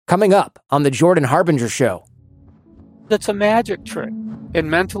Coming up on the Jordan Harbinger Show. It's a magic trick. In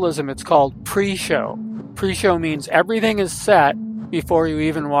mentalism, it's called pre-show. Pre-show means everything is set before you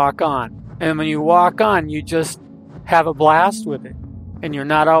even walk on. And when you walk on, you just have a blast with it. And you're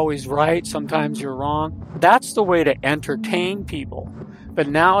not always right. Sometimes you're wrong. That's the way to entertain people. But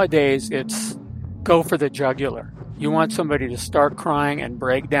nowadays, it's go for the jugular. You want somebody to start crying and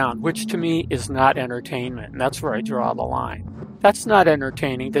break down, which to me is not entertainment. And that's where I draw the line. That's not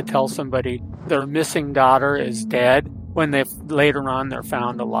entertaining to tell somebody their missing daughter is dead when later on they're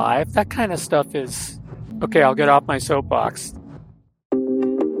found alive. That kind of stuff is, okay, I'll get off my soapbox.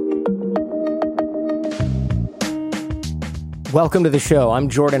 Welcome to the show. I'm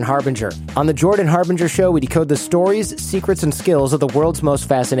Jordan Harbinger. On the Jordan Harbinger Show, we decode the stories, secrets, and skills of the world's most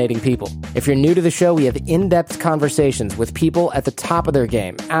fascinating people. If you're new to the show, we have in-depth conversations with people at the top of their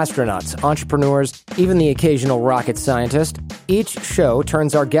game, astronauts, entrepreneurs, even the occasional rocket scientist. Each show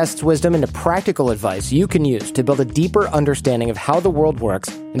turns our guests' wisdom into practical advice you can use to build a deeper understanding of how the world works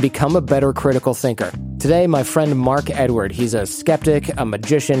and become a better critical thinker. Today, my friend Mark Edward, he's a skeptic, a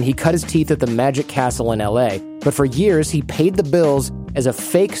magician. He cut his teeth at the Magic Castle in LA, but for years he paid the bills as a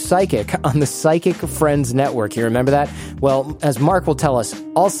fake psychic on the Psychic Friends Network. You remember that? Well, as Mark will tell us,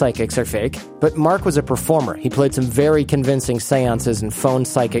 all psychics are fake, but Mark was a performer. He played some very convincing seances and phone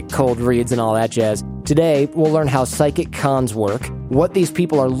psychic cold reads and all that jazz. Today, we'll learn how psychic cons work, what these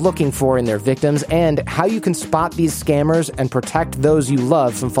people are looking for in their victims, and how you can spot these scammers and protect those you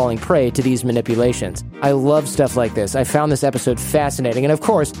love from falling prey to these manipulations. I love stuff like this. I found this episode fascinating, and of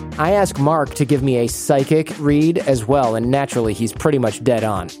course, I asked Mark to give me a psychic read as well, and naturally, he's pretty much dead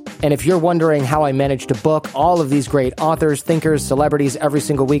on. And if you're wondering how I managed to book all of these great authors, thinkers, celebrities every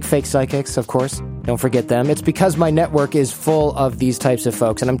single week, fake psychics, of course, don't forget them. It's because my network is full of these types of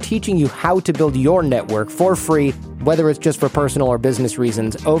folks, and I'm teaching you how to build your network for free, whether it's just for personal or business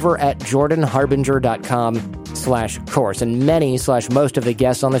reasons, over at jordanharbinger.com/course. And most of the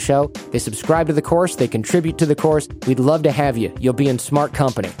guests on the show, they subscribe to the course, they contribute to the course. We'd love to have you. You'll be in smart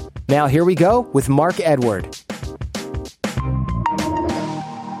company. Now, here we go with Mark Edward.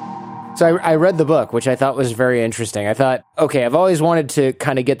 So I read the book, which I thought was very interesting. I thought, okay, I've always wanted to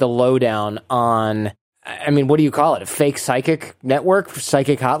kind of get the lowdown on, I mean, what do you call it? A fake psychic network?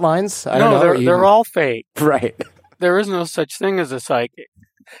 Psychic hotlines? I don't know. They're all fake. Right. There is no such thing as a psychic.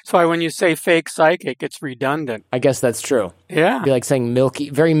 That's why when you say fake psychic, it's redundant. I guess that's true. Yeah. It'd be like saying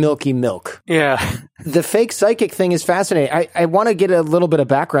very milky milk. Yeah. The fake psychic thing is fascinating. I want to get a little bit of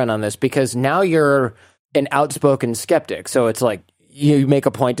background on this because now you're an outspoken skeptic. So it's like, you make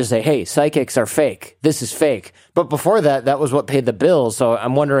a point to say, hey, psychics are fake. This is fake. But before that, that was what paid the bills. So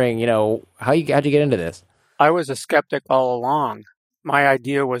I'm wondering, how'd you get into this? I was a skeptic all along. My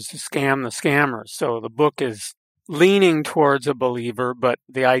idea was to scam the scammers. So the book is leaning towards a believer, but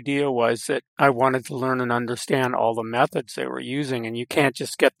the idea was that I wanted to learn and understand all the methods they were using. And you can't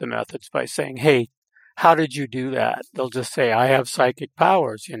just get the methods by saying, hey, how did you do that? They'll just say, I have psychic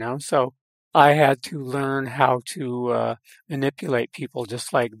powers, So I had to learn how to manipulate people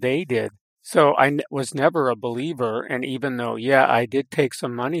just like they did. So I was never a believer. And even though, I did take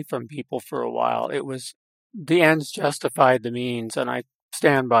some money from people for a while, it was the ends justified the means. And I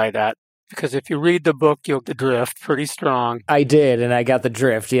stand by that because if you read the book, you'll get the drift pretty strong. I did. And I got the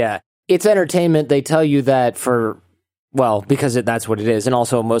drift. Yeah. It's entertainment. They tell you that because that's what it is. And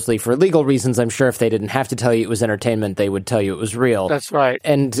also mostly for legal reasons. I'm sure if they didn't have to tell you it was entertainment, they would tell you it was real. That's right.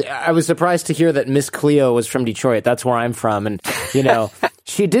 And I was surprised to hear that Miss Cleo was from Detroit. That's where I'm from. And,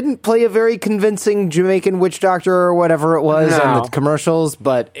 she didn't play a very convincing Jamaican witch doctor or whatever it was on the commercials,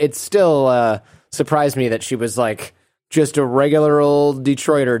 but it still surprised me that she was like just a regular old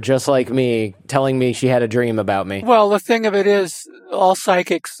Detroiter, just like me, telling me she had a dream about me. Well, the thing of it is, all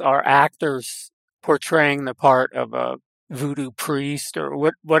psychics are actors portraying the part of a voodoo priest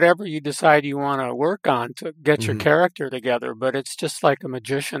or whatever you decide you want to work on to get your character together. But it's just like a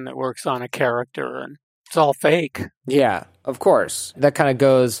magician that works on a character, and it's all fake. Yeah, of course. That kind of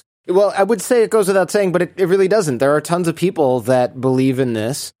goes... Well, I would say it goes without saying, but it really doesn't. There are tons of people that believe in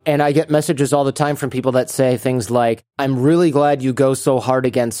this, and I get messages all the time from people that say things like, I'm really glad you go so hard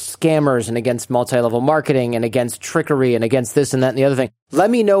against scammers and against multi-level marketing and against trickery and against this and that and the other thing. Let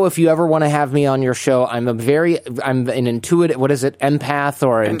me know if you ever want to have me on your show. I'm an intuitive, what is it, empath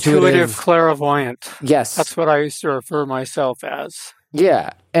or intuitive clairvoyant. Yes. That's what I used to refer myself as.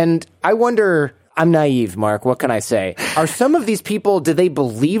 Yeah, and I wonder... I'm naive, Mark. What can I say? Are some of these people, do they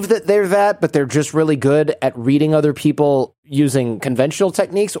believe that they're that, but they're just really good at reading other people using conventional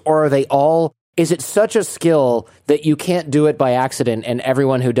techniques? Or are they all, is it such a skill that you can't do it by accident and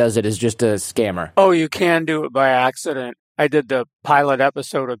everyone who does it is just a scammer? Oh, you can do it by accident. I did the pilot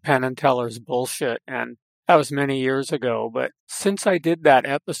episode of Penn and Teller's Bullshit, and that was many years ago. But since I did that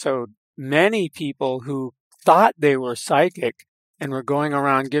episode, many people who thought they were psychic and were going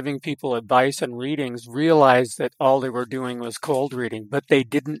around giving people advice and readings realized that all they were doing was cold reading, but they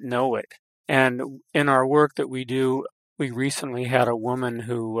didn't know it. And in our work that we do, we recently had a woman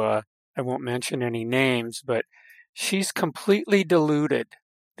who, I won't mention any names, but she's completely deluded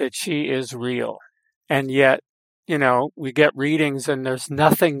that she is real. And yet, you know, we get readings and there's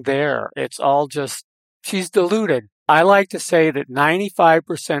nothing there. It's all just, she's deluded. I like to say that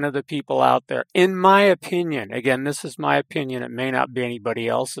 95% of the people out there, in my opinion, again, this is my opinion, it may not be anybody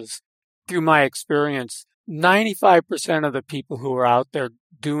else's, through my experience, 95% of the people who are out there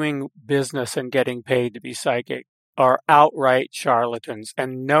doing business and getting paid to be psychic are outright charlatans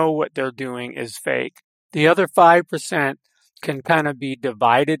and know what they're doing is fake. The other 5% can kind of be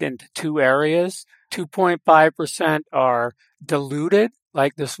divided into two areas. 2.5% are deluded,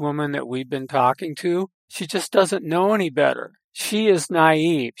 like this woman that we've been talking to. She just doesn't know any better. She is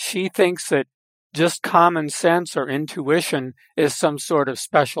naive. She thinks that just common sense or intuition is some sort of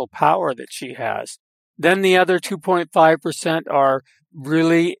special power that she has. Then the other 2.5% are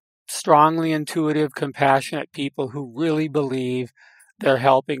really strongly intuitive, compassionate people who really believe they're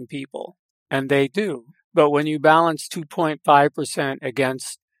helping people. And they do. But when you balance 2.5%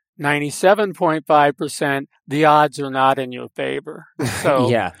 against 97.5%, the odds are not in your favor. So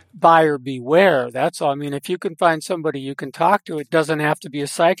Yeah. buyer beware. That's all. I mean, if you can find somebody you can talk to, it doesn't have to be a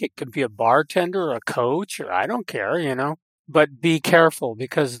psychic. It could be a bartender or a coach, or I don't care, you know. But be careful,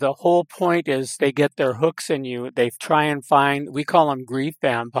 because the whole point is they get their hooks in you. They try and find, we call them grief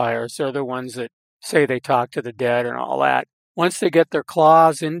vampires. They're the ones that say they talk to the dead and all that. Once they get their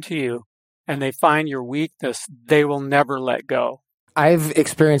claws into you and they find your weakness, they will never let go. I've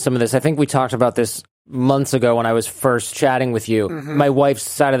experienced some of this. I think we talked about this months ago when I was first chatting with you. Mm-hmm. My wife's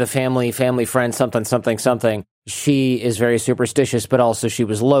side of the family friend, something. She is very superstitious, but also she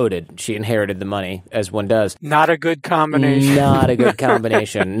was loaded. She inherited the money, as one does. Not a good combination. Not a good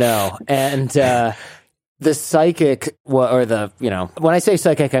combination, no. And the psychic, or the, you know, when I say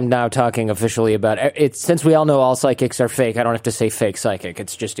psychic, I'm now talking officially about it. Since we all know all psychics are fake, I don't have to say fake psychic.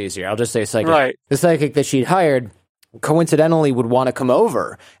 It's just easier. I'll just say psychic. Right. The psychic that she'd hired coincidentally would want to come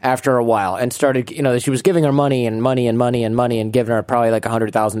over after a while and started, you know, she was giving her money and giving her probably like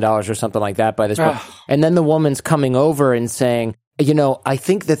 $100,000 or something like that by this point. And then the woman's coming over and saying, you know, I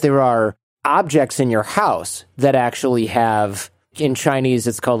think that there are objects in your house that actually have, in Chinese,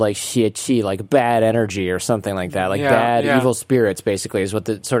 it's called like xie qi, like bad energy or something like that, like bad evil spirits, basically, is what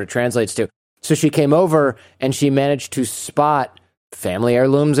that sort of translates to. So she came over and she managed to spot family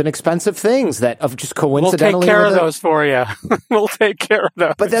heirlooms and expensive things that of just coincidentally. We'll take care of those for you. We'll take care of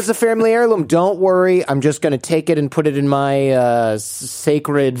those. But that's a family heirloom. Don't worry. I'm just going to take it and put it in my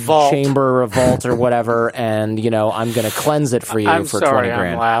sacred chamber or vault or whatever, and, you know, I'm going to cleanse it for you I'm for sorry, 20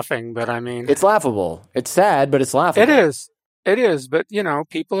 grand. I'm laughing, but I mean... It's laughable. It's sad, but it's laughable. It is. But, you know,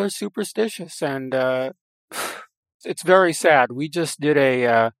 people are superstitious, and it's very sad. We just did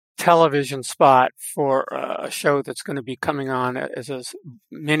a television spot for a show that's going to be coming on as a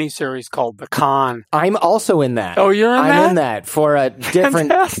miniseries called The Con. I'm also in that. Oh, you're in that? I'm in that for a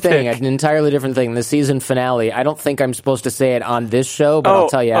different thing, an entirely different thing. The season finale. I don't think I'm supposed to say it on this show, but I'll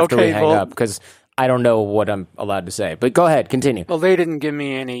tell you after we hang up, because I don't know what I'm allowed to say. But go ahead, continue. Well, they didn't give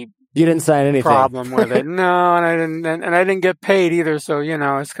me any... You didn't sign anything. Problem with it. No, and I didn't get paid either, so, you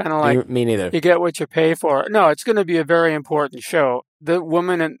know, it's kind of like... Me neither. You get what you pay for. No, it's going to be a very important show. The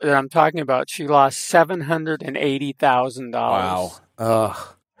woman that I'm talking about, she lost $780,000. Wow.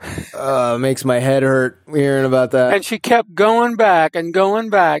 Makes my head hurt hearing about that. And she kept going back and going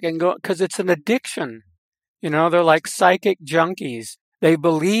because it's an addiction. You know, they're like psychic junkies. They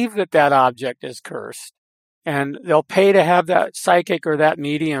believe that object is cursed, and they'll pay to have that psychic or that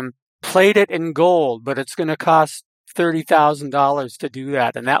medium plate it in gold, but it's going to cost $30,000 to do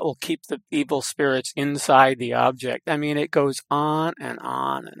that, and that will keep the evil spirits inside the object. I mean, it goes on and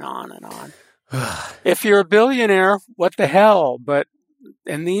on and on and on. If you're a billionaire, what the hell? But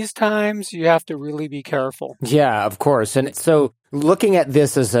in these times, you have to really be careful. Yeah, of course. And so looking at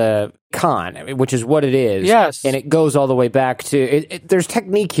this as a con, which is what it is, yes, and it goes all the way back to, there's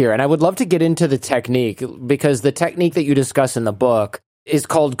technique here, and I would love to get into the technique, because the technique that you discuss in the book is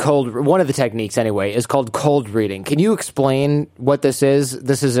called one of the techniques anyway, is called cold reading. Can you explain what this is?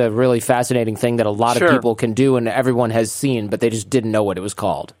 This is a really fascinating thing that a lot of people can do and everyone has seen, but they just didn't know what it was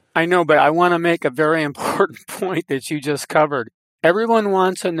called. I know, but I want to make a very important point that you just covered. Everyone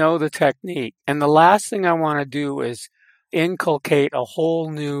wants to know the technique. And the last thing I want to do is inculcate a whole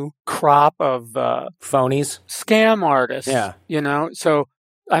new crop of phonies, scam artists. Yeah. So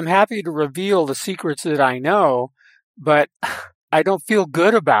I'm happy to reveal the secrets that I know, but I don't feel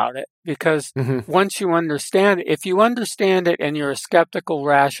good about it because once you understand it, if you understand it and you're a skeptical,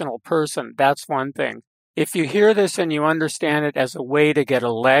 rational person, that's one thing. If you hear this and you understand it as a way to get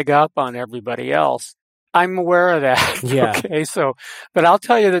a leg up on everybody else, I'm aware of that. Yeah. Okay. But I'll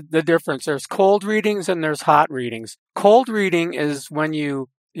tell you the difference. There's cold readings and there's hot readings. Cold reading is when you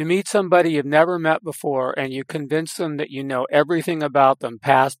meet somebody you've never met before and you convince them that you know everything about them,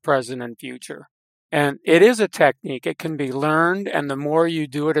 past, present, and future. And it is a technique. It can be learned. And the more you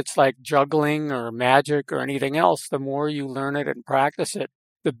do it, it's like juggling or magic or anything else. The more you learn it and practice it,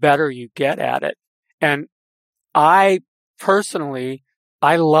 the better you get at it. And I personally,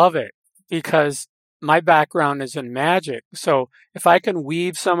 I love it because my background is in magic. So if I can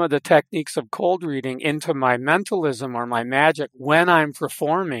weave some of the techniques of cold reading into my mentalism or my magic when I'm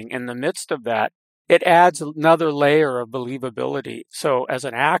performing in the midst of that, it adds another layer of believability. So as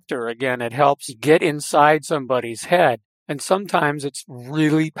an actor, again, it helps get inside somebody's head. And sometimes it's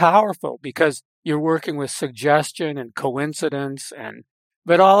really powerful because you're working with suggestion and coincidence.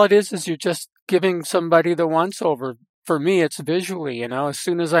 But all it is you're just giving somebody the once over. For me, it's visually, as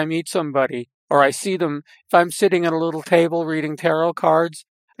soon as I meet somebody or I see them, if I'm sitting at a little table reading tarot cards,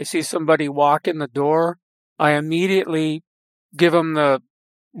 I see somebody walk in the door, I immediately give them the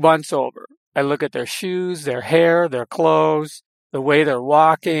once over. I look at their shoes, their hair, their clothes, the way they're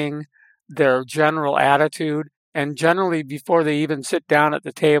walking, their general attitude. And generally, before they even sit down at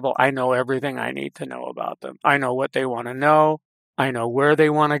the table, I know everything I need to know about them. I know what they want to know. I know where they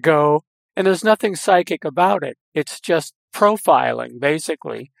want to go. And there's nothing psychic about it. It's just profiling,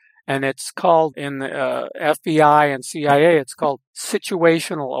 basically. And it's called, in the FBI and CIA, it's called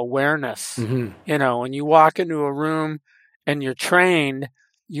situational awareness. When you walk into a room and you're trained,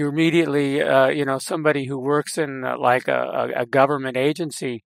 you immediately, somebody who works in like a government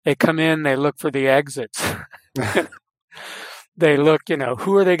agency, they come in, they look for the exits. They look,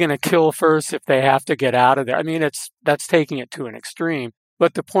 who are they going to kill first if they have to get out of there? I mean, that's taking it to an extreme.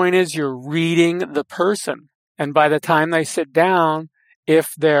 But the point is you're reading the person. And by the time they sit down,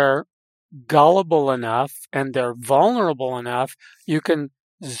 if they're gullible enough and they're vulnerable enough, you can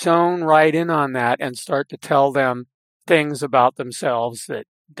zone right in on that and start to tell them things about themselves that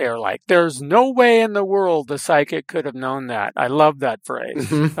they're like, there's no way in the world the psychic could have known that. I love that phrase.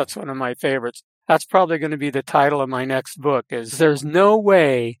 That's one of my favorites. That's probably going to be the title of my next book is There's No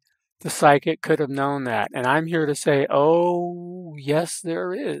Way the Psychic Could Have Known That. And I'm here to say, oh, yes,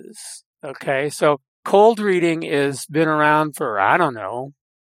 there is. Okay. So cold reading has been around for, I don't know,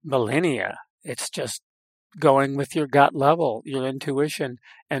 millennia. It's just going with your gut level, your intuition,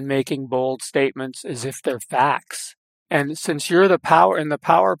 and making bold statements as if they're facts. And since you're in the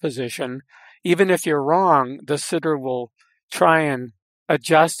power position, even if you're wrong, the sitter will try and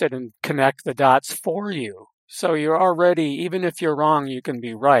adjust it and connect the dots for you. So you're already, even if you're wrong, you can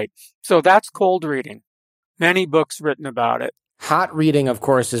be right. So that's cold reading. Many books written about it. Hot reading, of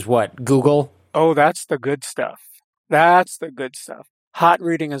course, is what? Google? Oh, that's the good stuff. That's the good stuff. Hot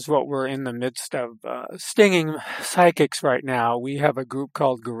reading is what we're in the midst of stinging psychics right now. We have a group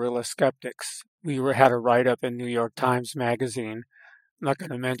called Guerrilla Skeptics. We had a write-up in New York Times Magazine. I'm not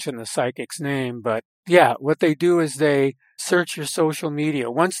going to mention the psychic's name, but yeah, what they do is they search your social media.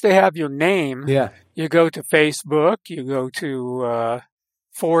 Once they have your name, you go to Facebook, you go to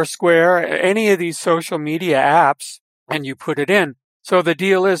Foursquare, any of these social media apps, and you put it in. So the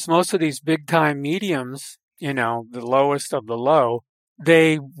deal is most of these big-time mediums, the lowest of the low,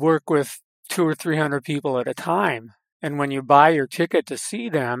 they work with 200 or 300 people at a time. And when you buy your ticket to see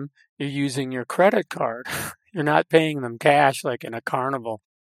them, you're using your credit card. You're not paying them cash like in a carnival.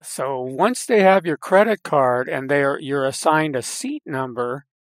 So once they have your credit card and you're assigned a seat number,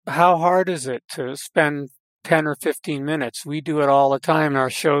 how hard is it to spend 10 or 15 minutes? We do it all the time in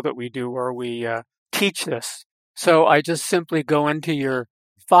our show that we do where we teach this. So I just simply go into your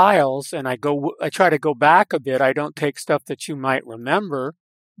files and I try to go back a bit. I don't take stuff that you might remember,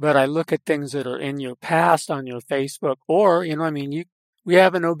 but I look at things that are in your past on your Facebook or, we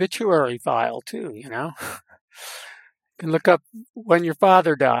have an obituary file too, You can look up when your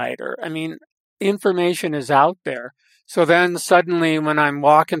father died information is out there. So then suddenly when I'm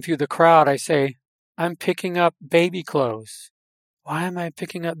walking through the crowd, I say, I'm picking up baby clothes. Why am I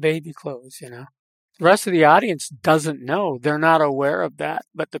picking up baby clothes, The rest of the audience doesn't know. They're not aware of that.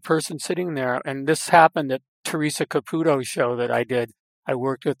 But the person sitting there, and this happened at Teresa Caputo's show that I did. I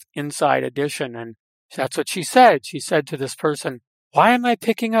worked with Inside Edition, and that's what she said. She said to this person, why am I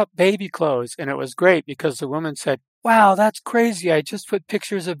picking up baby clothes? And it was great because the woman said, wow, that's crazy. I just put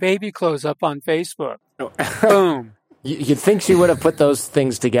pictures of baby clothes up on Facebook. Boom. You'd think she would have put those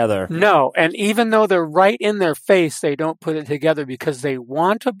things together. No, and even though they're right in their face, they don't put it together because they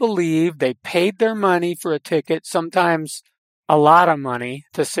want to believe they paid their money for a ticket, sometimes a lot of money,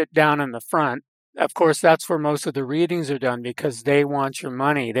 to sit down in the front. Of course, that's where most of the readings are done because they want your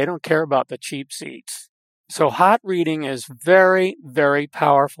money. They don't care about the cheap seats. So hot reading is very, very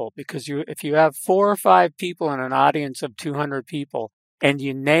powerful because if you have 4 or 5 people in an audience of 200 people and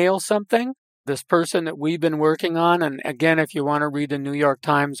you nail something, this person that we've been working on, and again, if you want to read the New York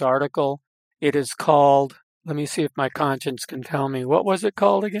Times article, it is called, let me see if my conscience can tell me, what was it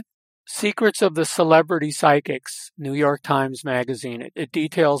called again? Secrets of the Celebrity Psychics, New York Times Magazine. It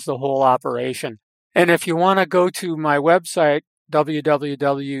details the whole operation. And if you want to go to my website,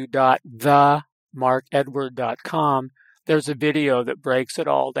 www.themarkedward.com, there's a video that breaks it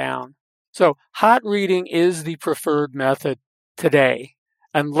all down. So hot reading is the preferred method today.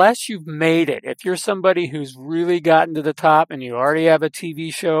 Unless you've made it. If you're somebody who's really gotten to the top and you already have a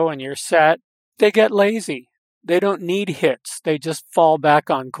TV show and you're set, they get lazy. They don't need hits. They just fall back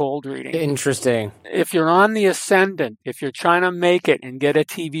on cold reading. Interesting. If you're on the ascendant, if you're trying to make it and get a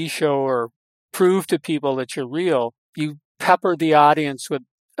TV show or prove to people that you're real, you pepper the audience with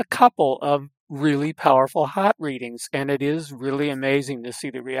a couple of really powerful hot readings. And it is really amazing to see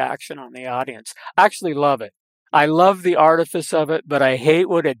the reaction on the audience. I actually love it. I love the artifice of it, but I hate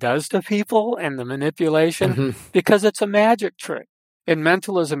what it does to people and the manipulation because it's a magic trick. In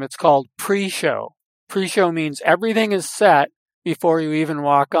mentalism, it's called pre-show. Pre-show means everything is set before you even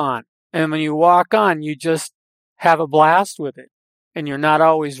walk on. And when you walk on, you just have a blast with it. And you're not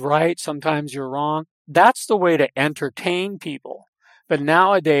always right. Sometimes you're wrong. That's the way to entertain people. But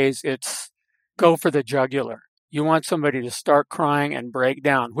nowadays, it's go for the jugular. You want somebody to start crying and break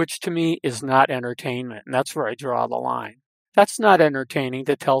down, which to me is not entertainment. And that's where I draw the line. That's not entertaining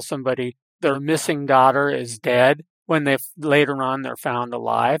to tell somebody their missing daughter is dead when later on they're found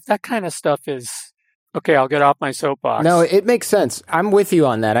alive. That kind of stuff is, okay, I'll get off my soapbox. No, it makes sense. I'm with you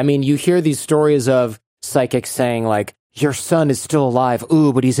on that. I mean, you hear these stories of psychics saying like, your son is still alive.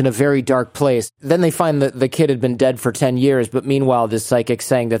 Ooh, but he's in a very dark place. Then they find that the kid had been dead for 10 years, but meanwhile, this psychic's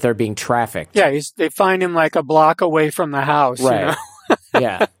saying that they're being trafficked. Yeah, they find him like a block away from the house. Right. You know?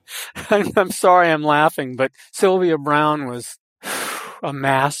 Yeah. I'm sorry I'm laughing, but Sylvia Browne was a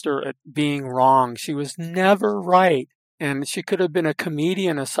master at being wrong. She was never right. And she could have been a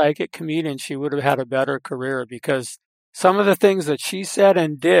comedian, a psychic comedian. She would have had a better career because some of the things that she said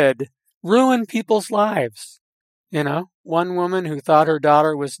and did ruined people's lives. You know, one woman who thought her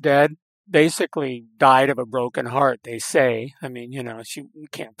daughter was dead basically died of a broken heart, they say. I mean, you know, we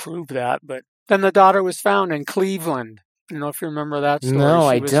can't prove that. But then the daughter was found in Cleveland. I don't know if you remember that story. No,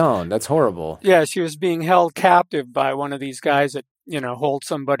 I don't. That's horrible. Yeah, she was being held captive by one of these guys that, you know, hold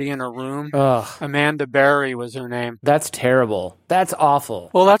somebody in a room. Ugh. Amanda Berry was her name. That's terrible. That's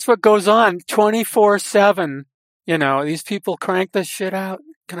awful. Well, that's what goes on 24/7. You know, these people crank this shit out.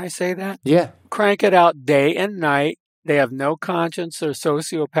 Can I say that? Yeah. Crank it out day and night. They have no conscience. They're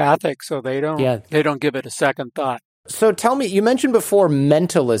sociopathic, so they don't give it a second thought. So tell me, you mentioned before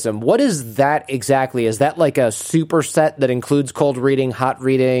mentalism. What is that exactly? Is that like a superset that includes cold reading, hot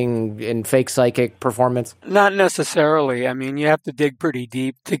reading, and fake psychic performance? Not necessarily. I mean, you have to dig pretty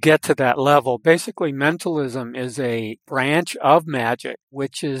deep to get to that level. Basically, mentalism is a branch of magic,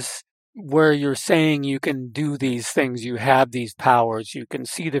 which is where you're saying you can do these things, you have these powers, you can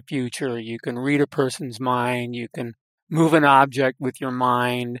see the future, you can read a person's mind, you can move an object with your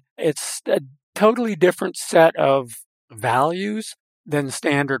mind. It's a totally different set of values than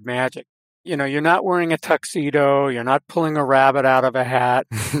standard magic. You know, you're not wearing a tuxedo, you're not pulling a rabbit out of a hat,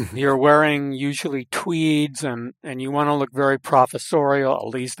 you're wearing usually tweeds and you want to look very professorial, at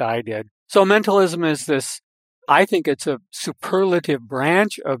least I did. So mentalism is this, I think it's a superlative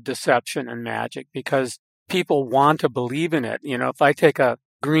branch of deception and magic because people want to believe in it. You know, if I take a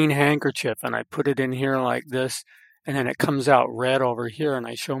green handkerchief and I put it in here like this, and then it comes out red over here and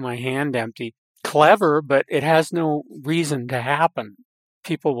I show my hand empty, clever, but it has no reason to happen.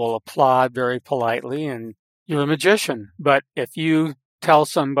 People will applaud very politely and you're a magician. But if you tell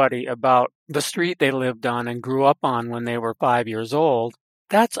somebody about the street they lived on and grew up on when they were 5 years old,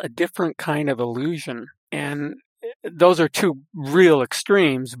 that's a different kind of illusion. And those are two real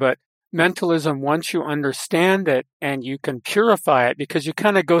extremes, but mentalism, once you understand it and you can purify it, because you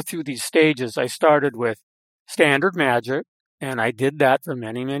kind of go through these stages. I started with standard magic, and I did that for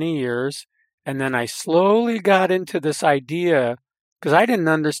many, many years. And then I slowly got into this idea, because I didn't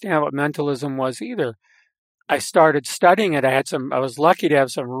understand what mentalism was either. I started studying it. I was lucky to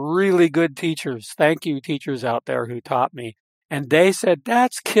have some really good teachers. Thank you, teachers out there who taught me. And they said,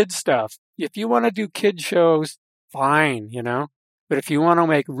 that's kid stuff. If you want to do kid shows, fine, But if you want to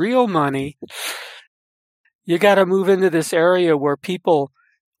make real money, you got to move into this area where people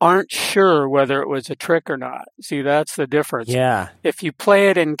aren't sure whether it was a trick or not. See, that's the difference. Yeah. If you play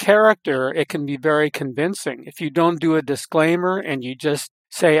it in character, it can be very convincing. If you don't do a disclaimer and you just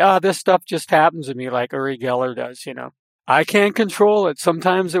say, this stuff just happens to me like Uri Geller does, I can't control it.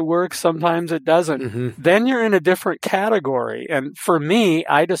 Sometimes it works, sometimes it doesn't. Mm-hmm. Then you're in a different category. And for me,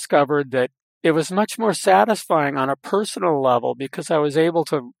 I discovered that it was much more satisfying on a personal level because I was able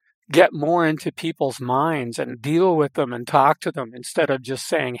to get more into people's minds and deal with them and talk to them instead of just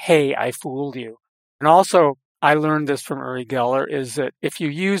saying, hey, I fooled you. And also, I learned this from Uri Geller, is that if you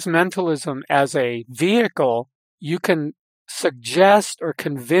use mentalism as a vehicle, you can suggest or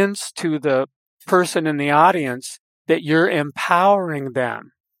convince to the person in the audience that you're empowering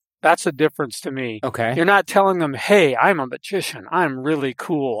them. That's a difference to me. Okay. You're not telling them, hey, I'm a magician. I'm really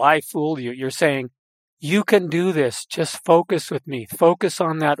cool. I fooled you. You're saying, you can do this. Just focus with me. Focus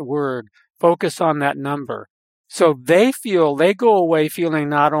on that word. Focus on that number. So they go away feeling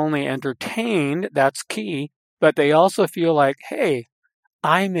not only entertained, that's key, but they also feel like, hey,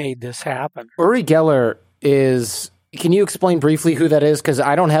 I made this happen. Uri Geller can you explain briefly who that is? Because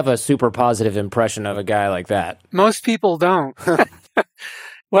I don't have a super positive impression of a guy like that. Most people don't.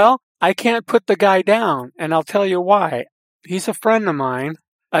 Well, I can't put the guy down, and I'll tell you why. He's a friend of mine.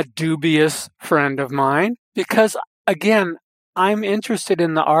 A dubious friend of mine, because again, I'm interested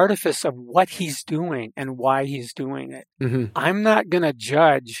in the artifice of what he's doing and why he's doing it. Mm-hmm. I'm not going to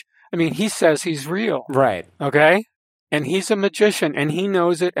judge. I mean, he says he's real. Right. Okay? And he's a magician, and he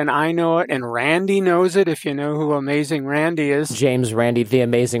knows it, and I know it, and Randy knows it, if you know who Amazing Randy is. James Randi, the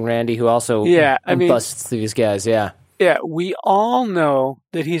Amazing Randy, who also busts these guys, yeah. Yeah, we all know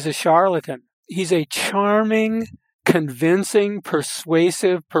that he's a charlatan. He's a charming, convincing,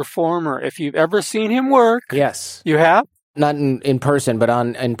 persuasive performer. If you've ever seen him work. Yes. You have? Not in person, but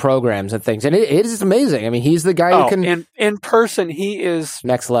in programs and things. And it is amazing. I mean, he's the guy who can... In person, he is...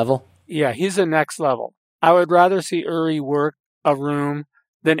 Next level? Yeah, he's a next level. I would rather see Uri work a room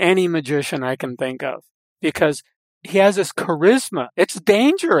than any magician I can think of. Because he has this charisma. It's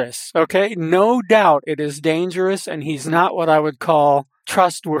dangerous, okay? No doubt it is dangerous, and he's not what I would call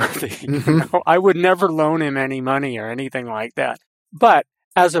trustworthy. Mm-hmm. I would never loan him any money or anything like that. But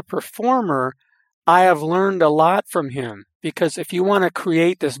as a performer, I have learned a lot from him, because if you want to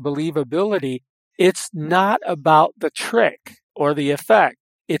create this believability, it's not about the trick or the effect.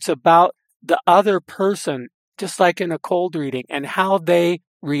 It's about the other person, just like in a cold reading, and how they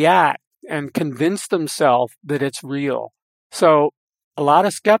react and convince themselves that it's real. So a lot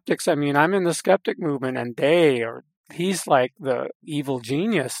of skeptics, I mean, I'm in the skeptic movement, and he's like the evil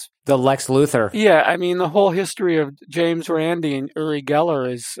genius. The Lex Luthor. Yeah, I mean, the whole history of James Randi and Uri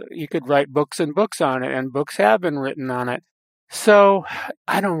Geller is, you could write books and books on it, and books have been written on it. So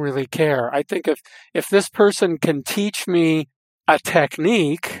I don't really care. I think if this person can teach me a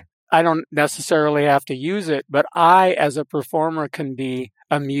technique, I don't necessarily have to use it, but I, as a performer, can be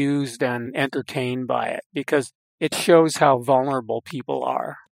amused and entertained by it, because it shows how vulnerable people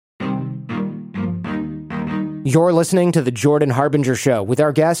are. You're listening to The Jordan Harbinger Show with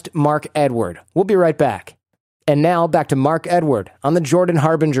our guest, Mark Edward. We'll be right back. And now, back to Mark Edward on The Jordan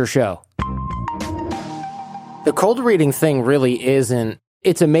Harbinger Show. The cold reading thing really isn't...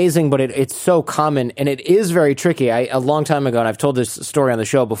 It's amazing, but it's so common, and it is very tricky. A long time ago, and I've told this story on the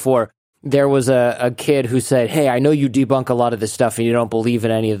show before, there was a kid who said, hey, I know you debunk a lot of this stuff and you don't believe in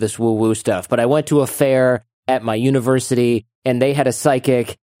any of this woo-woo stuff, but I went to a fair at my university, and they had a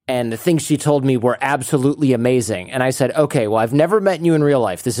psychic, and the things she told me were absolutely amazing. And I said, okay, well, I've never met you in real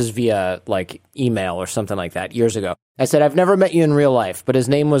life. This is via, email or something like that, years ago. I said, I've never met you in real life, but his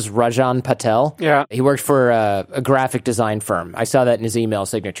name was Rajan Patel. Yeah. He worked for a graphic design firm. I saw that in his email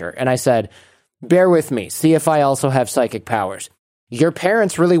signature. And I said, bear with me, see if I also have psychic powers. Your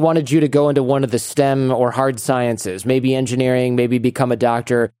parents really wanted you to go into one of the STEM or hard sciences, maybe engineering, maybe become a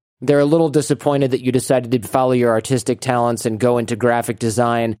doctor. They're a little disappointed that you decided to follow your artistic talents and go into graphic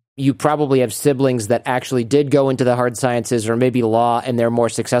design. You probably have siblings that actually did go into the hard sciences or maybe law, and they're more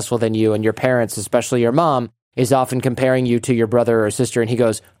successful than you. And your parents, especially your mom, is often comparing you to your brother or sister. And he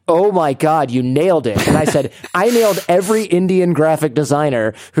goes, oh my God, you nailed it. And I said, I nailed every Indian graphic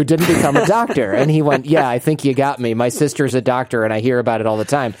designer who didn't become a doctor. And he went, yeah, I think you got me. My sister's a doctor and I hear about it all the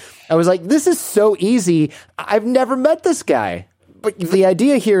time. I was like, this is so easy. I've never met this guy. But the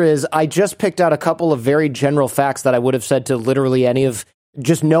idea here is I just picked out a couple of very general facts that I would have said to literally any of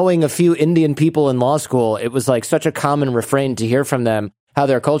just knowing a few Indian people in law school, it was like such a common refrain to hear from them how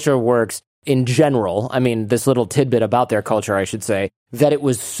their culture works in general. I mean, this little tidbit about their culture, I should say, that it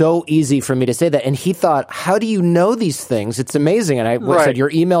was so easy for me to say that. And he thought, how do you know these things? It's amazing. And I said, your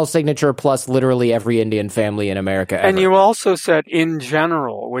email signature plus literally every Indian family in America ever. And you also said in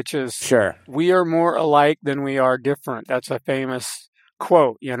general, which is, sure, we are more alike than we are different. That's a famous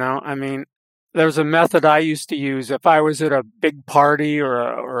quote, you know? I mean, there's a method I used to use. If I was at a big party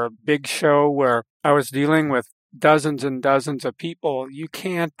or a big show where I was dealing with dozens and dozens of people, you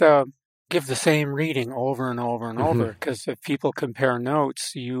can't give the same reading over and over and over, because if people compare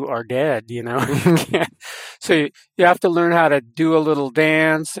notes, you are dead, you know. So you have to learn how to do a little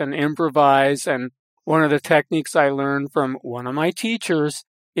dance and improvise. And one of the techniques I learned from one of my teachers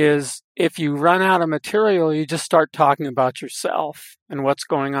is if you run out of material, you just start talking about yourself and what's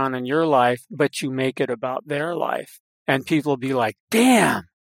going on in your life, but you make it about their life. And people will be like, damn,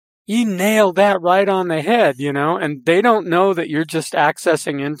 you nailed that right on the head, you know, and they don't know that you're just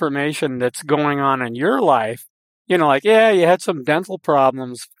accessing information that's going on in your life. You know, like, yeah, you had some dental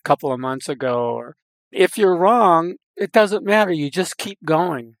problems a couple of months ago, or if you're wrong, it doesn't matter. You just keep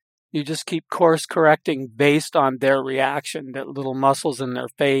going. You just keep course correcting based on their reaction, the little muscles in their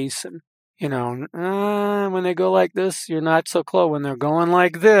face. And, you know, when they go like this, you're not so close. When they're going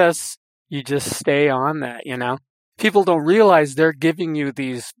like this, you just stay on that, you know. People don't realize they're giving you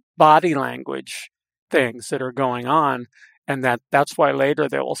these body language things that are going on, and that's why later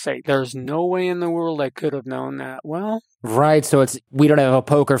they will say, there's no way in the world I could have known that. Well, right. So we don't have a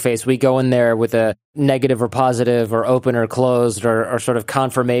poker face. We go in there with a negative or positive or open or closed or sort of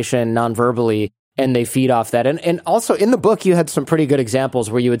confirmation non-verbally, and they feed off that. And also in the book, you had some pretty good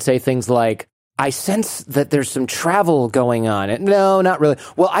examples where you would say things like, I sense that there's some travel going on. No, not really.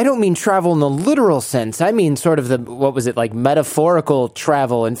 Well, I don't mean travel in the literal sense. I mean sort of what was it, like metaphorical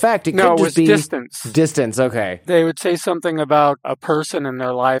travel? In fact, it could just be distance. Distance, okay. They would say something about a person in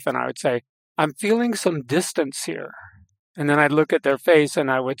their life, and I would say, I'm feeling some distance here. And then I'd look at their face, and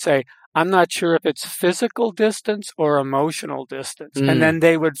I would say, I'm not sure if it's physical distance or emotional distance. And then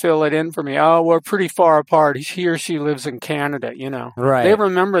they would fill it in for me. Oh, we're pretty far apart. He or she lives in Canada, you know. Right. They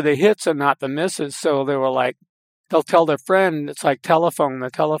remember the hits and not the misses. So they were like, they'll tell their friend, it's like the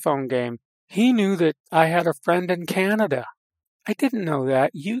telephone game. He knew that I had a friend in Canada. I didn't know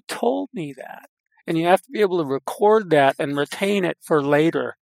that. You told me that. And you have to be able to record that and retain it for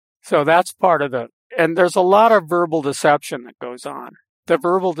later. So that's part of and there's a lot of verbal deception that goes on. The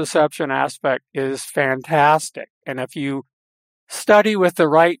verbal deception aspect is fantastic. And if you study with the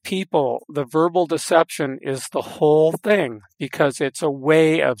right people, the verbal deception is the whole thing, because it's a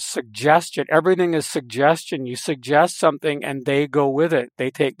way of suggestion. Everything is suggestion. You suggest something and they go with it. They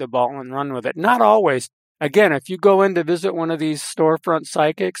take the ball and run with it. Not always. Again, if you go in to visit one of these storefront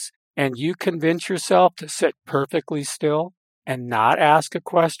psychics and you convince yourself to sit perfectly still and not ask a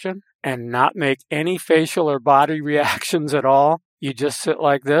question and not make any facial or body reactions at all, you just sit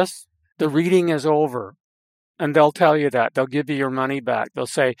like this, the reading is over. And they'll tell you that. They'll give you your money back. They'll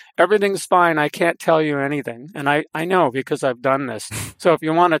say, everything's fine. I can't tell you anything. And I know, because I've done this. So if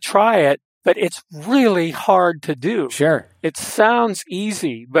you want to try it, but it's really hard to do. Sure. It sounds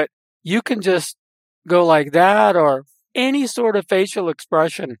easy, but you can just go like that, or any sort of facial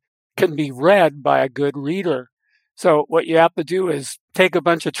expression can be read by a good reader. So what you have to do is take a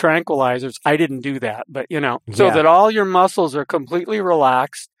bunch of tranquilizers. I didn't do that, but so that all your muscles are completely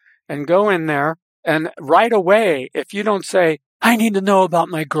relaxed, and go in there. And right away, if you don't say, I need to know about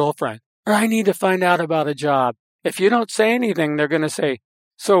my girlfriend, or I need to find out about a job, if you don't say anything, they're going to say,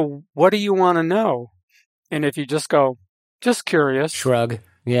 so what do you want to know? And if you just go, just curious. Shrug.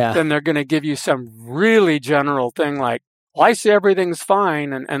 Yeah. Then they're going to give you some really general thing like, well, I see everything's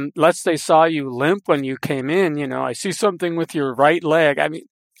fine. And let's say saw you limp when you came in, I see something with your right leg. I mean,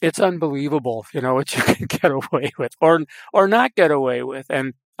 it's unbelievable, what you can get away with or not get away with.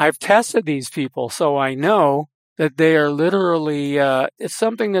 And I've tested these people, so I know that they are literally, it's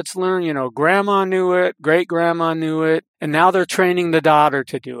something that's learned, grandma knew it, great-grandma knew it, and now they're training the daughter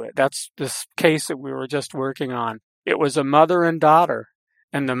to do it. That's this case that we were just working on. It was a mother and daughter,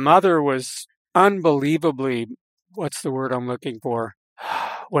 and the mother was unbelievably, what's the word I'm looking for?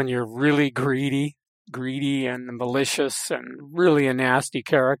 When you're really greedy and malicious and really a nasty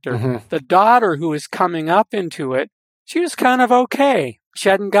character. Mm-hmm. The daughter who is coming up into it, she was kind of okay. She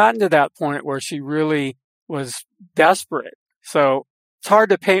hadn't gotten to that point where she really was desperate. So it's hard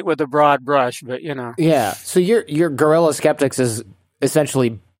to paint with a broad brush, but Yeah. So your Guerrilla Skeptics is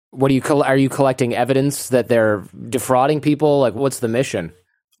essentially, are you collecting evidence that they're defrauding people? Like, what's the mission?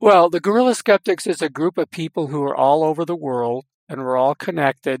 Well, the Guerrilla Skeptics is a group of people who are all over the world, and we're all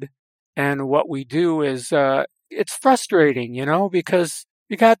connected. And what we do is, it's frustrating, because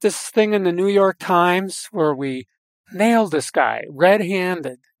we got this thing in the New York Times where we nailed this guy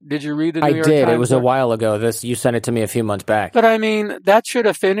red-handed. Did you read the New York Times? I did. It was a while ago. You sent it to me a few months back. But I mean, that should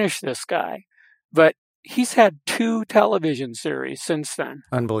have finished this guy. But he's had 2 television series since then.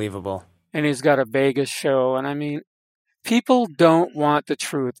 Unbelievable. And he's got a Vegas show. And I mean, people don't want the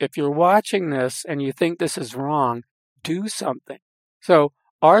truth. If you're watching this and you think this is wrong, do something. So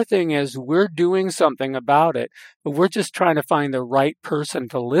our thing is we're doing something about it, but we're just trying to find the right person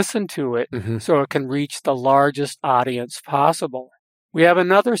to listen to it so it can reach the largest audience possible. We have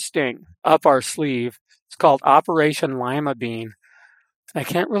another sting up our sleeve. It's called Operation Lima Bean. I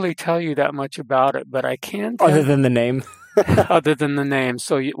can't really tell you that much about it, but I can tell Other than the name? Other than the name.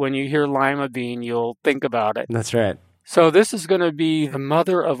 So when you hear Lima Bean, you'll think about it. That's right. So this is going to be the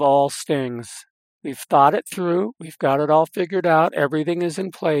mother of all stings. We've thought it through. We've got it all figured out. Everything is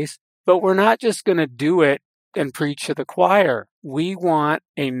in place. But we're not just going to do it and preach to the choir. We want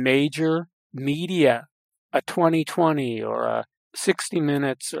a major media, a 2020 or a 60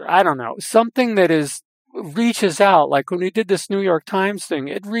 Minutes, or I don't know, something that reaches out. Like when we did this New York Times thing,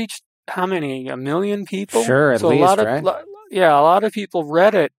 it reached how many? 1 million people? Sure, at least, right? A lot of people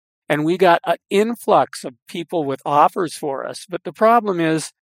read it, and we got an influx of people with offers for us. But the problem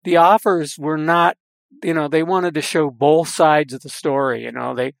is the offers were not, they wanted to show both sides of the story.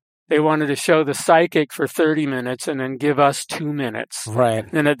 They wanted to show the psychic for 30 minutes and then give us 2 minutes. Right.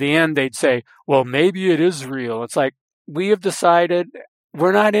 And at the end, they'd say, well, maybe it is real. It's like, we have decided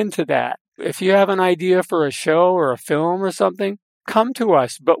we're not into that. If you have an idea for a show or a film or something, come to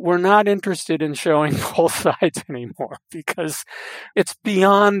us. But we're not interested in showing both sides anymore because it's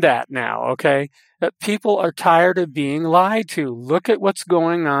beyond that now, okay? That people are tired of being lied to. Look at what's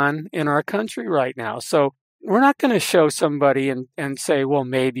going on in our country right now. So we're not going to show somebody and say, well,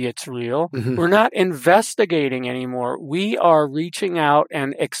 maybe it's real. We're not investigating anymore. We are reaching out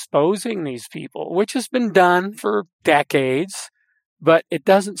and exposing these people, which has been done for decades, but it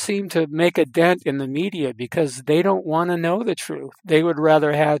doesn't seem to make a dent in the media because they don't want to know the truth. They would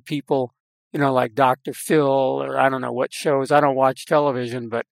rather have people, like Dr. Phil or I don't know what shows. I don't watch television,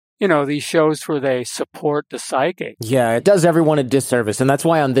 but these shows where they support the psychic. Yeah, it does everyone a disservice. And that's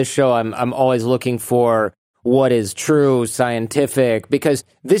why on this show, I'm always looking for what is true, scientific, because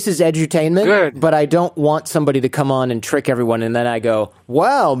this is edutainment. Good. But I don't want somebody to come on and trick everyone, and then I go,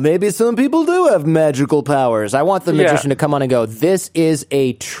 wow, maybe some people do have magical powers. I want the magician to come on and go, this is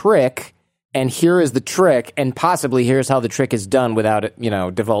a trick, and here is the trick, and possibly here's how the trick is done without it,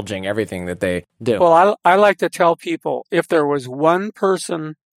 divulging everything that they do. Well, I like to tell people, if there was one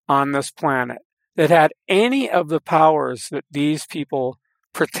person on this planet that had any of the powers that these people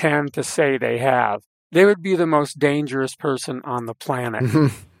pretend to say they have, they would be the most dangerous person on the planet.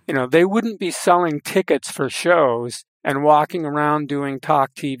 They wouldn't be selling tickets for shows and walking around doing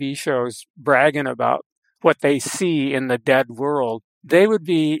talk TV shows bragging about what they see in the dead world. They would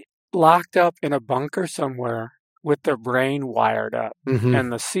be locked up in a bunker somewhere with their brain wired up.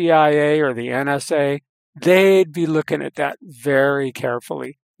 And the CIA or the NSA, they'd be looking at that very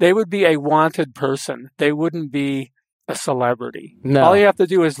carefully. They would be a wanted person. They wouldn't be a celebrity. No. All you have to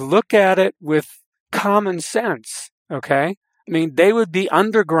do is look at it with common sense, okay? I mean, they would be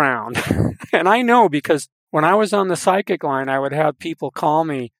underground. And I know because when I was on the psychic line, I would have people call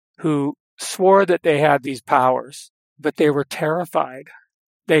me who swore that they had these powers, but they were terrified.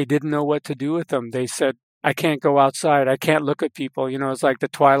 They didn't know what to do with them. They said, I can't go outside. I can't look at people. It's like the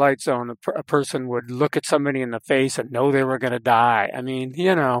Twilight Zone. A person would look at somebody in the face and know they were going to die. I mean,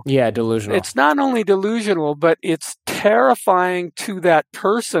 Yeah, delusional. It's not only delusional, but it's terrifying to that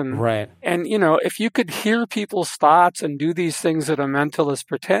person. Right. And, if you could hear people's thoughts and do these things that a mentalist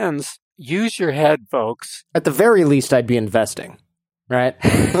pretends, use your head, folks. At the very least, I'd be investing, right?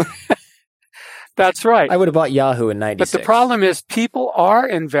 That's right. I would have bought Yahoo in 96. But the problem is people are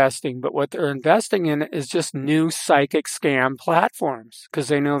investing, but what they're investing in is just new psychic scam platforms because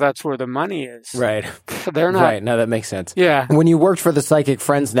they know that's where the money is. Right. They're not. Right. No, that makes sense. Yeah. When you worked for the Psychic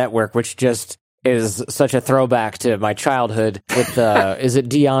Friends Network, which just is such a throwback to my childhood with, is it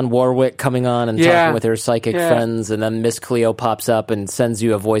Dionne Warwick coming on and talking with her psychic friends, and then Miss Cleo pops up and sends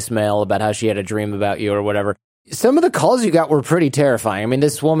you a voicemail about how she had a dream about you or whatever. Some of the calls you got were pretty terrifying. I mean,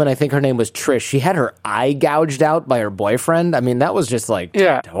 this woman, I think her name was Trish, she had her eye gouged out by her boyfriend. I mean, that was just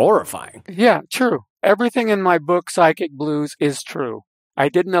horrifying. Yeah, true. Everything in my book, Psychic Blues, is true. I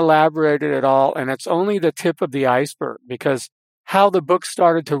didn't elaborate it at all, and it's only the tip of the iceberg because how the book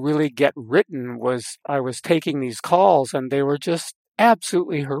started to really get written was I was taking these calls and they were just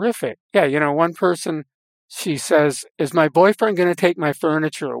absolutely horrific. Yeah, one person she says, "Is my boyfriend going to take my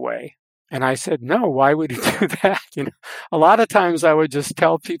furniture away?" And I said, "No, why would he do that?" A lot of times I would just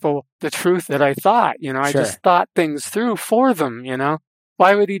tell people the truth that I thought, I Sure. just thought things through for them,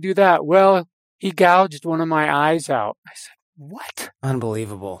 Why would he do that? Well, he gouged one of my eyes out. I said, "What?"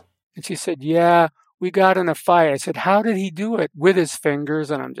 Unbelievable. And she said, "Yeah, we got in a fight." I said, "How did he do it?" "With his fingers."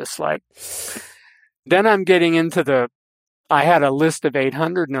 And I'm just like, then I'm getting into I had a list of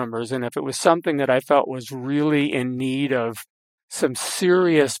 800 numbers. And if it was something that I felt was really in need of some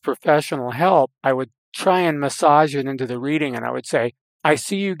serious professional help, I would try and massage it into the reading. And I would say, "I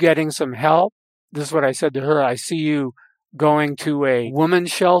see you getting some help." This is what I said to her. "I see you going to a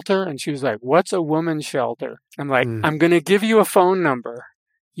woman's shelter." And she was like, "What's a woman's shelter?" I'm like, "I'm going to give you a phone number.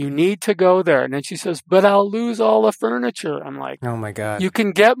 You need to go there." And then she says, "But I'll lose all the furniture." I'm like, oh my God. "You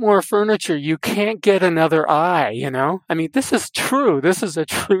can get more furniture. You can't get another eye, I mean, this is true. This is a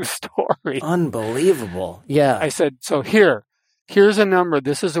true story. Unbelievable. Yeah. I said, "So here's a number.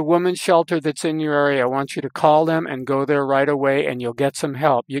 This is a women's shelter that's in your area. I want you to call them and go there right away, and you'll get some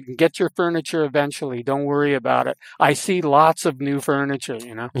help. You can get your furniture eventually. Don't worry about it. I see lots of new furniture,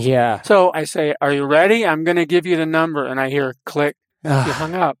 Yeah. So I say, "Are you ready? I'm going to give you the number." And I hear click. She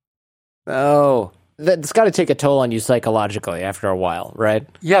hung up. Oh, that's got to take a toll on you psychologically after a while, right?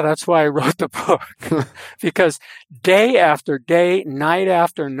 Yeah, that's why I wrote the book. Because day after day, night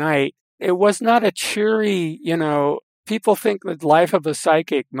after night, it was not a cheery, people think the life of a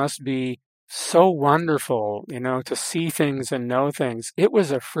psychic must be so wonderful, to see things and know things. It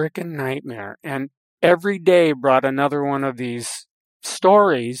was a freaking nightmare. And every day brought another one of these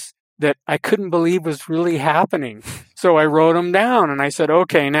stories that I couldn't believe was really happening. So I wrote them down and I said,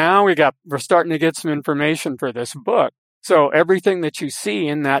 "Okay, now we're starting to get some information for this book." So everything that you see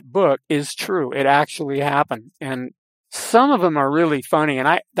in that book is true. It actually happened. And some of them are really funny.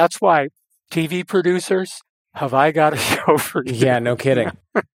 And that's why TV producers, have I got a show for you? Yeah, no kidding.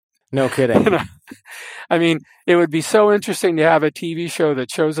 No kidding. I mean, it would be so interesting to have a TV show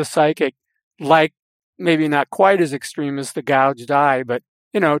that shows a psychic, like maybe not quite as extreme as the gouged eye, but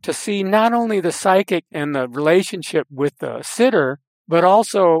to see not only the psychic and the relationship with the sitter, but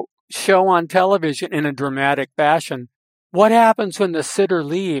also show on television in a dramatic fashion what happens when the sitter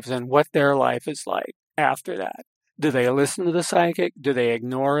leaves and what their life is like after that. Do they listen to the psychic? Do they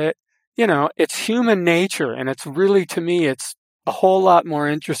ignore it? It's human nature. And it's really, to me, it's a whole lot more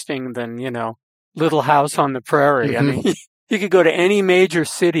interesting than, Little House on the Prairie. I mean, you could go to any major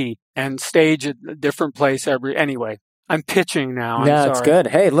city and stage a different place anyway. I'm pitching now. No, it's good.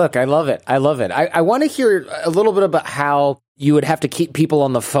 Hey, look, I love it. I want to hear a little bit about how you would have to keep people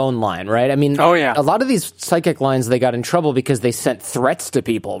on the phone line, right? I mean, a lot of these psychic lines, they got in trouble because they sent threats to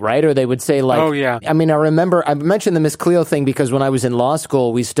people, right? Or they would say like, I mean, I mentioned the Miss Cleo thing because when I was in law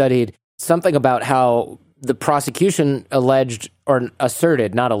school, we studied something about how the prosecution alleged or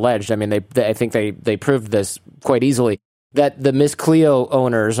asserted, not alleged. I mean, I think they proved this quite easily, that the Miss Cleo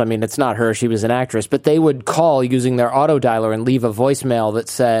owners, I mean, it's not her, she was an actress, but they would call using their auto dialer and leave a voicemail that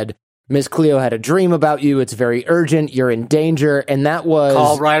said, "Miss Cleo had a dream about you. It's very urgent. You're in danger." And that was...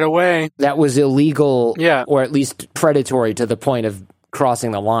 Call right away. That was illegal, or at least predatory to the point of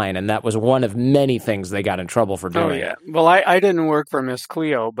crossing the line. And that was one of many things they got in trouble for doing. Oh, yeah. Well, I didn't work for Miss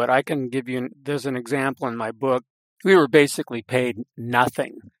Cleo, but I can give you, there's an example in my book. We were basically paid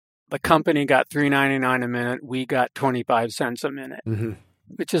nothing. The company got $3.99 a minute. We got 25 cents a minute,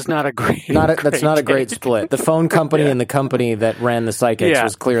 which is not a great. That's not a great split. The phone company and the company that ran the psychics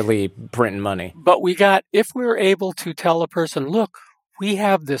was clearly printing money. But if we were able to tell a person, "Look, we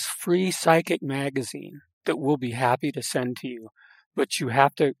have this free psychic magazine that we'll be happy to send to you, but you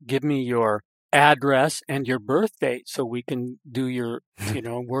have to give me your address and your birth date so we can do your,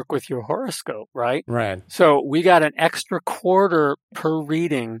 work with your horoscope," right? Right. So we got an extra quarter per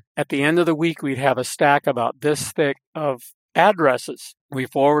reading. At the end of the week, we'd have a stack about this thick of addresses. We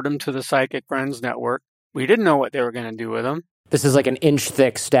forward them to the Psychic Friends Network. We didn't know what they were going to do with them. This is like an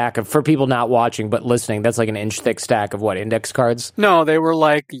inch-thick stack of, for people not watching but listening, that's like an inch-thick stack of what, index cards? No, they were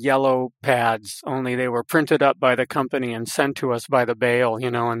like yellow pads, only they were printed up by the company and sent to us by the bail,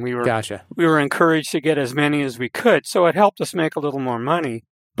 and we were encouraged to get as many as we could, so it helped us make a little more money.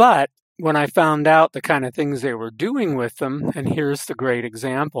 But when I found out the kind of things they were doing with them, and here's the great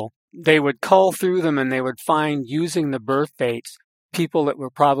example, they would cull through them and they would find, using the birth dates, people that were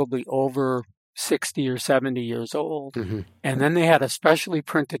probably over 60 or 70 years old. And then they had a specially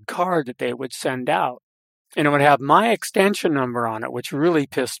printed card that they would send out. And it would have my extension number on it, which really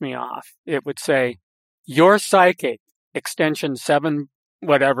pissed me off. It would say, "Your psychic, extension 7,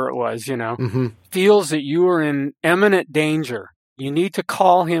 whatever it was, feels that you are in imminent danger. You need to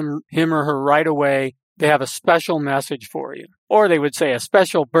call him or her right away they have a special message for you. Or they would say a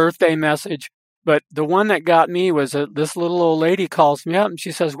special birthday message. But the one that got me was this little old lady calls me up and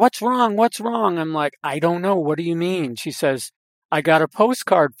she says, "What's wrong? What's wrong?" I'm like, "I don't know. What do you mean?" She says, "I got a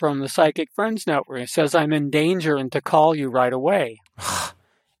postcard from the Psychic Friends Network. It says I'm in danger and to call you right away."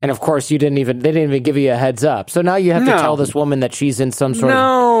 And of course, they didn't even give you a heads up. So now you have to tell this woman that she's in some sort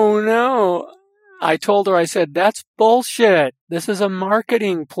of... No. I told her, I said, "That's bullshit. This is a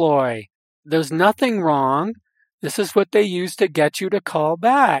marketing ploy. There's nothing wrong. This is what they use to get you to call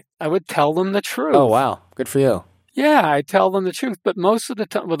back." I would tell them the truth. Oh, wow. Good for you. Yeah, I tell them the truth. But most of the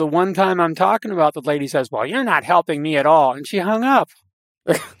time, the one time I'm talking about, the lady says, "Well, you're not helping me at all." And she hung up.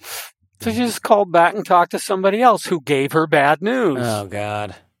 So she just called back and talked to somebody else who gave her bad news. Oh,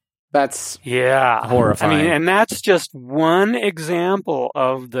 God. That's horrifying. I mean, and that's just one example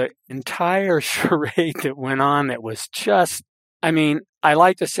of the entire charade that went on that was just, I mean, I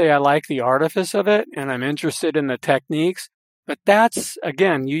like to say I like the artifice of it and I'm interested in the techniques, but that's,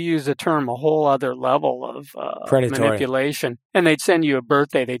 again, you use the term a whole other level of manipulation. And they'd send you a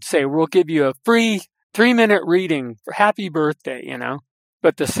birthday. They'd say, "We'll give you a free 3-minute reading for happy birthday,"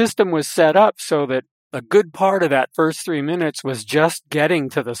 But the system was set up so that a good part of that first 3 minutes was just getting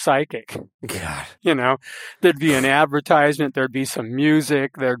to the psychic. God. There'd be an advertisement, there'd be some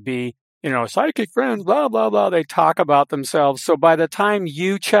music, there'd be, psychic friends, blah, blah, blah. They talk about themselves. So by the time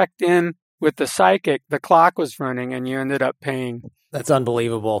you checked in with the psychic, the clock was running and you ended up paying. That's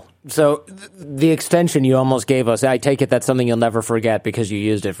unbelievable. So the extension you almost gave us, I take it that's something you'll never forget because you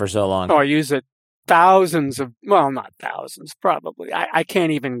used it for so long. Oh, I use it not thousands, probably. I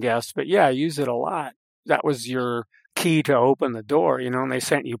can't even guess, but yeah, I use it a lot. That was your key to open the door, and they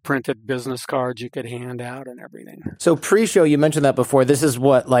sent you printed business cards you could hand out and everything. So pre-show, you mentioned that before. This is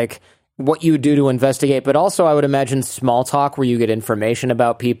what you do to investigate, but also I would imagine small talk where you get information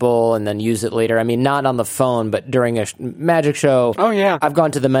about people and then use it later. I mean, not on the phone, but during a magic show. Oh, yeah. I've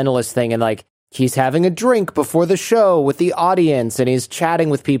gone to the Mentalist thing and he's having a drink before the show with the audience and he's chatting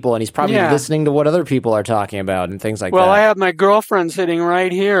with people and he's probably listening to what other people are talking about and things like that. Well, I have my girlfriend sitting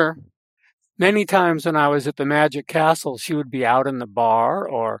right here. Many times when I was at the Magic Castle, she would be out in the bar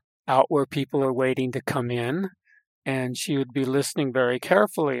or out where people are waiting to come in, and she would be listening very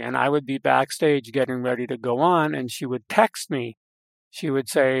carefully, and I would be backstage getting ready to go on, and she would text me. She would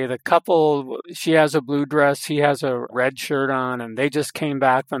say, "The couple, she has a blue dress, he has a red shirt on, and they just came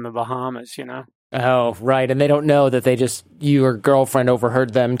back from the Bahamas, Oh, right, and they don't know that your girlfriend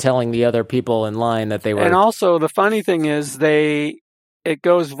overheard them telling the other people in line that they were... And also, the funny thing is, it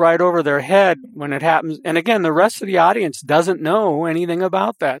goes right over their head when it happens. And again, the rest of the audience doesn't know anything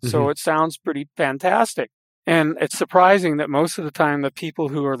about that. So it sounds pretty fantastic. And it's surprising that most of the time, the people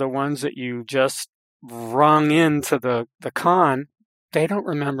who are the ones that you just rung into the con, they don't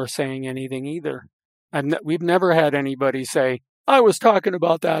remember saying anything either. We've never had anybody say, "I was talking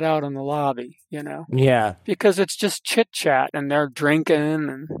about that out in the lobby," Yeah. Because it's just chit chat and they're drinking.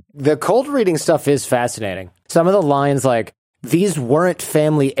 And the cold reading stuff is fascinating. Some of the lines "These weren't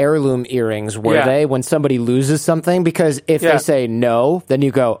family heirloom earrings, were they?" When somebody loses something, because if they say no, then you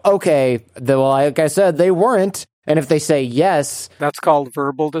go, okay, like I said, they weren't. And if they say yes... That's called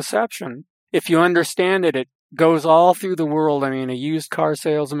verbal deception. If you understand it, it goes all through the world. I mean, a used car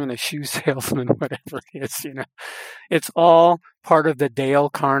salesman, a shoe salesman, whatever it is, It's all part of the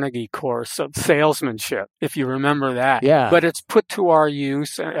Dale Carnegie course of salesmanship, if you remember that. Yeah. But it's put to our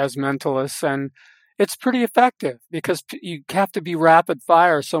use as mentalists, and it's pretty effective because you have to be rapid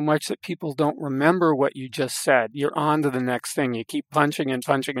fire so much that people don't remember what you just said. You're on to the next thing. You keep punching and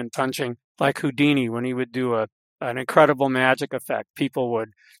punching and punching, like Houdini when he would do an incredible magic effect. People would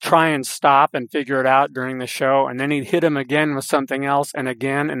try and stop and figure it out during the show, and then he'd hit him again with something else and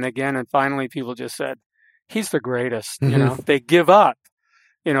again and again, and finally people just said, "He's the greatest." They give up.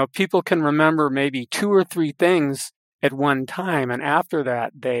 People can remember maybe 2 or 3 things at one time, and after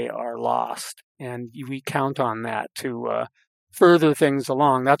that, they are lost. And we count on that to further things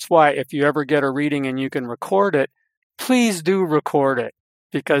along. That's why if you ever get a reading and you can record it, please do record it.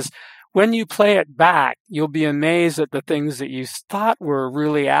 Because when you play it back, you'll be amazed at the things that you thought were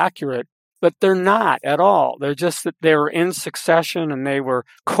really accurate, but they're not at all. They're just that they were in succession and they were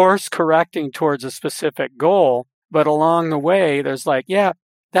course correcting towards a specific goal. But along the way, there's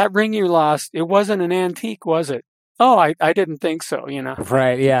that ring you lost, it wasn't an antique, was it? Oh, I didn't think so,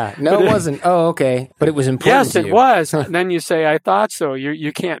 Right, yeah. No, it wasn't. Oh, okay. But it was important Yes, to you. it was. And then you say, "I thought so."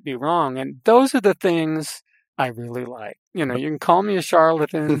 You can't be wrong. And those are the things I really like. You can call me a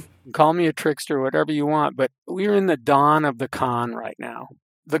charlatan, you can call me a trickster, whatever you want, but we're in the dawn of the con right now,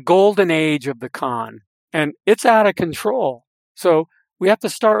 the golden age of the con, and it's out of control. So we have to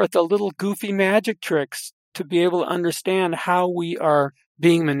start with the little goofy magic tricks to be able to understand how we are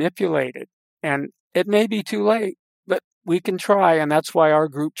being manipulated. And it may be too late, but we can try. And that's why our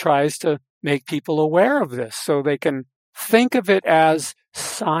group tries to make people aware of this so they can think of it as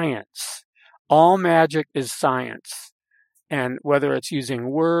science. All magic is science. And whether it's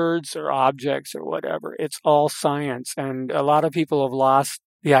using words or objects or whatever, it's all science. And a lot of people have lost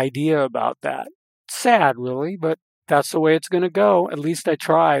the idea about that. Sad, really, but that's the way it's going to go. At least I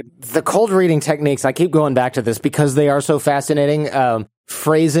tried. The cold reading techniques, I keep going back to this because they are so fascinating.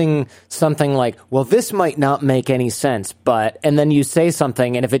 Phrasing something like, well, this might not make any sense, but, and then you say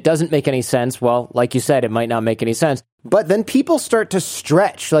something, and if it doesn't make any sense, well, like you said, it might not make any sense. But then people start to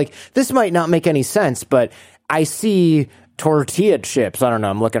stretch. Like, this might not make any sense, but I see tortilla chips. I don't know.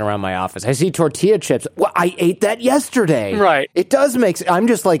 I'm looking around my office. I see tortilla chips. Well, I ate that yesterday. Right. It does make sense. I'm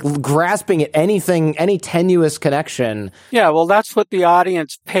just like grasping at anything, any tenuous connection. Yeah, well, that's what the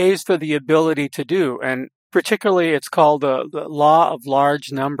audience pays for the ability to do. And particularly, it's called the law of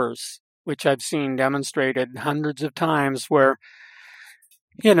large numbers, which I've seen demonstrated hundreds of times where,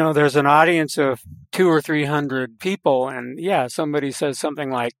 you know, there's an audience of 200 or 300 people. And yeah, somebody says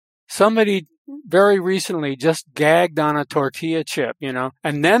something like, somebody very recently just gagged on a tortilla chip, you know,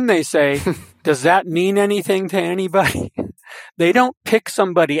 and then they say, does that mean anything to anybody? They don't pick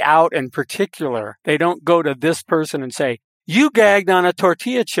somebody out in particular. They don't go to this person and say, you gagged on a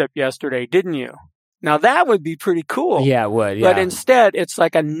tortilla chip yesterday, didn't you? Now that would be pretty cool. Yeah, it would. Yeah. But instead, it's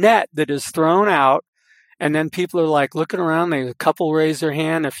like a net that is thrown out. And then people are like looking around. A couple raise their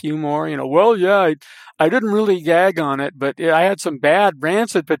hand, a few more. You know, well, yeah, I didn't really gag on it, but I had some bad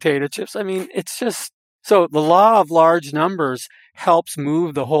rancid potato chips. I mean, it's just so the law of large numbers helps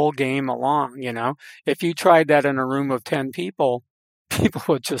move the whole game along. You know, if you tried that in a room of 10 people, people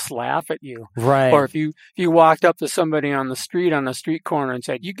would just laugh at you. Right. Or if you walked up to somebody on the street corner and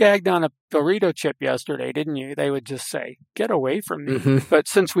said, you gagged on a Dorito chip yesterday, didn't you? They would just say, get away from me. Mm-hmm. But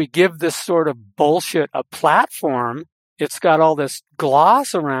since we give this sort of bullshit a platform, it's got all this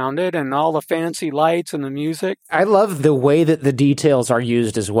gloss around it and all the fancy lights and the music. I love the way that the details are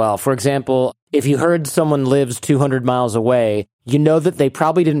used as well. For example, if you heard someone lives 200 miles away, you know that they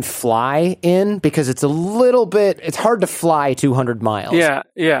probably didn't fly in because it's it's hard to fly 200 miles. Yeah,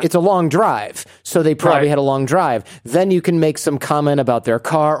 yeah. It's a long drive, so they probably had a long drive. Then you can make some comment about their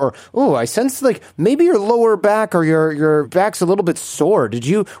car or, oh, I sense like maybe your lower back or your back's a little bit sore.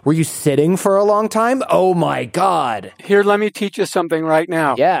 Were you sitting for a long time? Oh my God. Here, let me teach you something right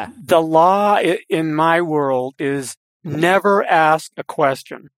now. Yeah. The law in my world is never ask a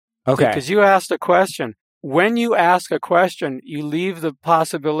question. Okay. Because you asked a question. When you ask a question, you leave the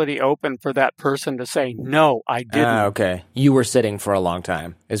possibility open for that person to say, no, I didn't. Okay. You were sitting for a long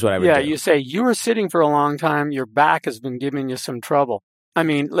time is what I would do. Yeah, you say, you were sitting for a long time. Your back has been giving you some trouble. I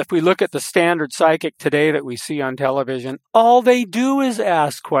mean, if we look at the standard psychic today that we see on television, all they do is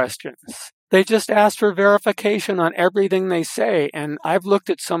ask questions. They just ask for verification on everything they say. And I've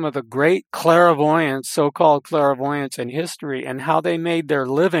looked at some of the great clairvoyants, so-called clairvoyants in history, and how they made their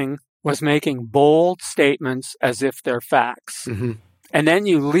living was making bold statements as if they're facts. Mm-hmm. And then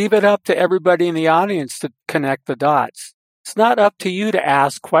you leave it up to everybody in the audience to connect the dots. It's not up to you to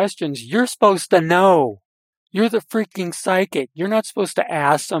ask questions. You're supposed to know. You're the freaking psychic. You're not supposed to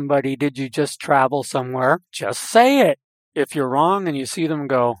ask somebody, did you just travel somewhere? Just say it. If you're wrong and you see them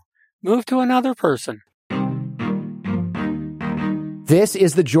go, move to another person. This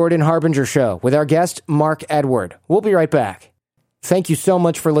is the Jordan Harbinger Show with our guest, Mark Edward. We'll be right back. Thank you so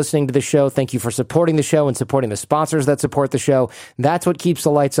much for listening to the show. Thank you for supporting the show and supporting the sponsors that support the show. That's what keeps the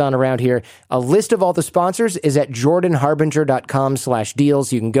lights on around here. A list of all the sponsors is at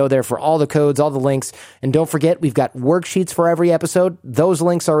jordanharbinger.com/deals. You can go there for all the codes, all the links. And don't forget, we've got worksheets for every episode. Those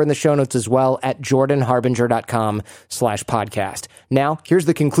links are in the show notes as well at jordanharbinger.com/podcast. Now, here's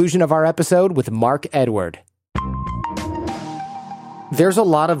the conclusion of our episode with Mark Edward. There's a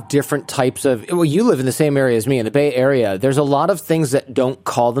lot of different types of, well, you live in the same area as me in the Bay Area. There's a lot of things that don't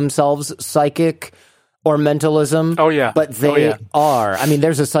call themselves psychic or mentalism. Oh, yeah. But they are. I mean,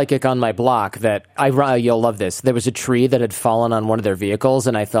 there's a psychic on my block that you'll love this. There was a tree that had fallen on one of their vehicles,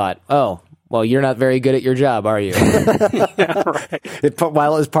 and I thought, oh, well, you're not very good at your job, are you? Yeah, right.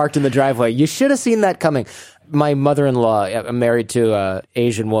 While it was parked in the driveway. You should have seen that coming. My mother-in-law, I'm married to an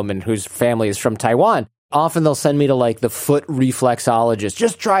Asian woman whose family is from Taiwan. often they'll send me to like the foot reflexologist.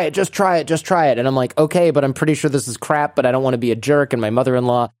 Just try it, just try it, just try it. And I'm like, okay, but I'm pretty sure this is crap, but I don't want to be a jerk. And my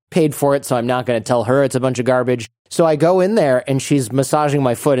mother-in-law paid for it, so I'm not going to tell her it's a bunch of garbage. So I go in there and she's massaging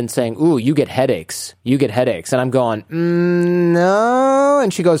my foot and saying, ooh, you get headaches. You get headaches. And I'm going, no.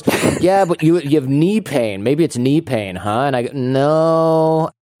 And she goes, yeah, but you have knee pain. Maybe it's knee pain, huh? And I go, no.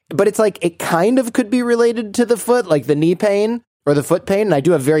 But it's like, it kind of could be related to the foot, like the knee pain or the foot pain. And I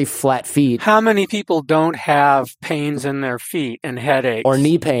do have very flat feet. How many people don't have pains in their feet and headaches? Or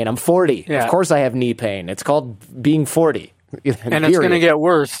knee pain. I'm 40. Yeah. Of course I have knee pain. It's called being 40. And it's going to get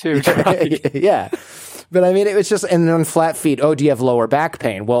worse, too. Yeah. But I mean, it was just, and on flat feet, oh, do you have lower back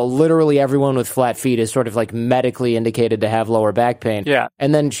pain? Well, literally everyone with flat feet is sort of like medically indicated to have lower back pain. Yeah.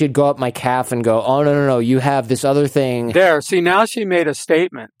 And then she'd go up my calf and go, oh, no, you have this other thing. There. See, now she made a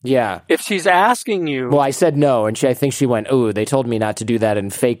statement. Yeah. If she's asking you. Well, I said no, and I think she went, oh, they told me not to do that in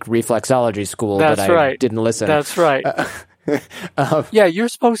fake reflexology school, but I didn't listen. That's right. Yeah, you're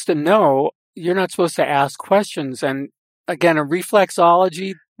supposed to know. You're not supposed to ask questions. And again, in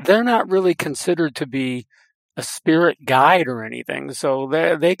reflexology, they're not really considered to be a spirit guide or anything. So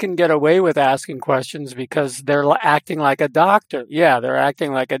they can get away with asking questions because they're acting like a doctor. Yeah, they're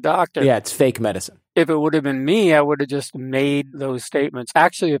acting like a doctor. Yeah, it's fake medicine. If it would have been me, I would have just made those statements.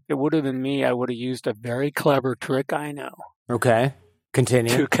 Actually, if it would have been me, I would have used a very clever trick I know. Okay.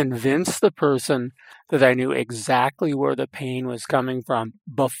 Continue. To convince the person that I knew exactly where the pain was coming from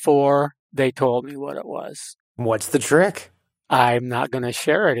before they told me what it was. What's the trick? I'm not going to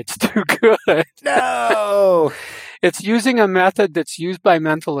share it. It's too good. No! It's using a method that's used by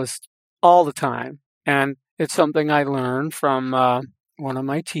mentalists all the time. And it's something I learned from one of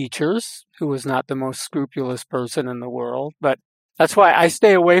my teachers, who was not the most scrupulous person in the world. But that's why I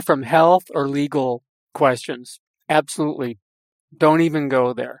stay away from health or legal questions. Absolutely. Don't even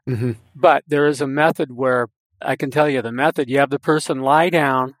go there. Mm-hmm. But there is a method where I can tell you the method. You have the person lie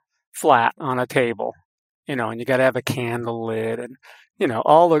down flat on a table. And you got to have a candle lit and,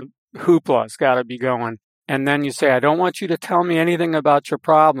 all the hoopla's got to be going. And then you say, I don't want you to tell me anything about your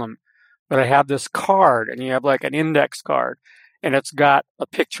problem, but I have this card, and you have like an index card, and it's got a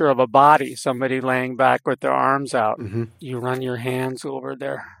picture of a body, somebody laying back with their arms out. Mm-hmm. You run your hands over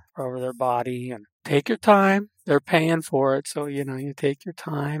their body and take your time. They're paying for it. So, you take your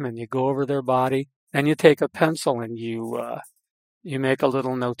time and you go over their body. Then you take a pencil and you make a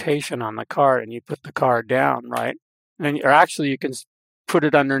little notation on the card and you put the card down, right? Or actually you can put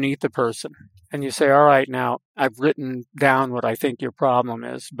it underneath the person and you say, all right, now I've written down what I think your problem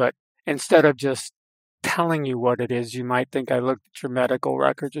is, but instead of just telling you what it is, you might think I looked at your medical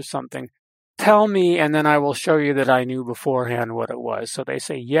records or something. Tell me, and then I will show you that I knew beforehand what it was. So they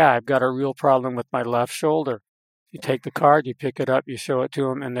say, yeah, I've got a real problem with my left shoulder. You take the card, you pick it up, you show it to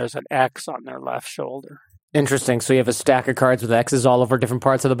them, and there's an X on their left shoulder. Interesting. So you have a stack of cards with X's all over different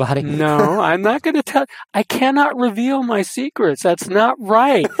parts of the body? No, I'm not going to tell. I cannot reveal my secrets. That's not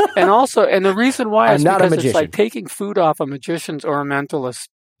right. And the reason why is because it's like taking food off a magician's or a mentalist's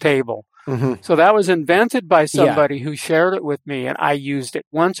table. Mm-hmm. So that was invented by somebody who shared it with me, and I used it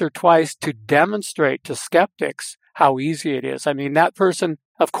once or twice to demonstrate to skeptics how easy it is. I mean, that person,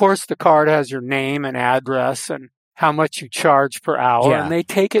 of course, the card has your name and address and how much you charge per hour, and they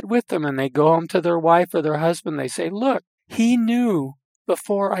take it with them and they go home to their wife or their husband. They say, look, he knew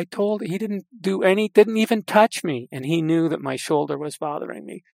before I told, he didn't even touch me, and he knew that my shoulder was bothering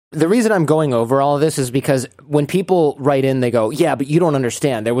me. The reason I'm going over all of this is because when people write in, they go, yeah, but you don't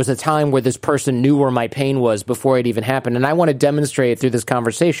understand. There was a time where this person knew where my pain was before it even happened. And I want to demonstrate through this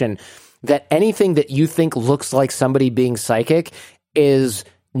conversation that anything that you think looks like somebody being psychic is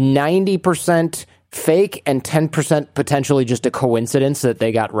 90% fake and 10% potentially just a coincidence that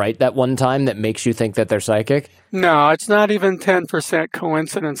they got right that one time that makes you think that they're psychic? No, it's not even 10%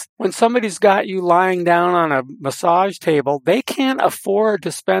 coincidence. When somebody's got you lying down on a massage table, they can't afford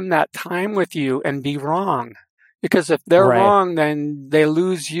to spend that time with you and be wrong. Because if they're wrong, then they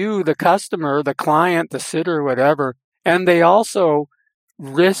lose you, the customer, the client, the sitter, whatever. And they also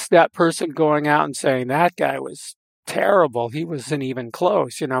risk that person going out and saying, that guy was terrible. He wasn't even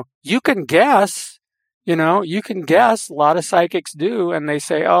close. You can guess. A lot of psychics do, and they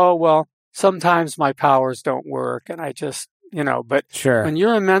say, oh, well, sometimes my powers don't work, and I just, but sure. When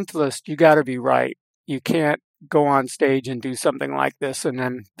you're a mentalist, you got to be right. You can't go on stage and do something like this and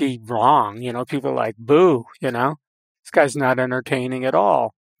then be wrong. People are like, boo, this guy's not entertaining at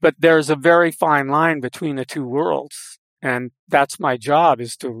all. But there's a very fine line between the two worlds, and that's my job,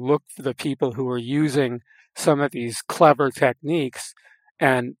 is to look for the people who are using some of these clever techniques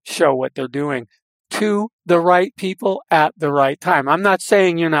and show what they're doing to the right people at the right time. I'm not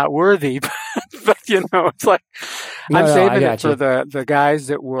saying you're not worthy, but It's like I'm No, I saving got it for you. the guys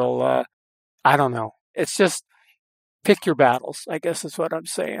that will, I don't know. It's just pick your battles, I guess is what I'm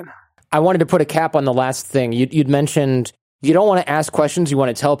saying. I wanted to put a cap on the last thing. You'd mentioned you don't want to ask questions, you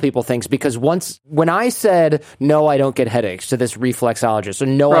want to tell people things, because when I said, no, I don't get headaches to this reflexologist, or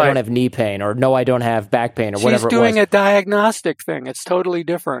no, I don't have knee pain, or no, I don't have back pain, or whatever it was. She's doing a diagnostic thing. It's totally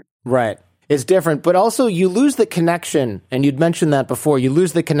different. Right. It's different, but also you lose the connection, and you'd mentioned that before, you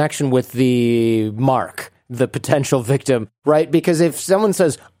lose the connection with the mark, the potential victim, right? Because if someone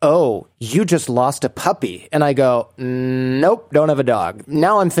says, oh, you just lost a puppy, and I go, nope, don't have a dog.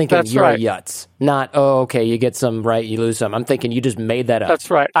 Now I'm thinking you're a yutz, not, oh, okay, you get some, right, you lose some. I'm thinking you just made that up. That's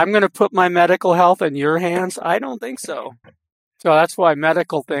right. I'm going to put my medical health in your hands? I don't think so. So that's why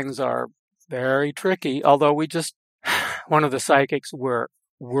medical things are very tricky, although one of the psychics we're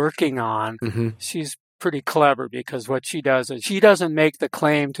working on, she's pretty clever, because what she does is she doesn't make the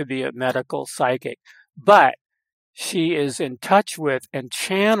claim to be a medical psychic, but she is in touch with and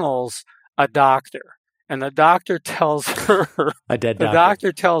channels a doctor, and the doctor tells her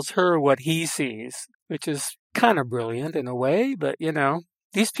doctor tells her what he sees, which is kind of brilliant in a way. But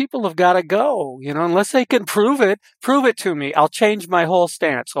these people have got to go. Unless they can prove it to me. I'll change my whole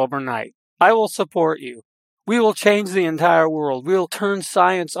stance overnight. I will support you. We will change the entire world. We'll turn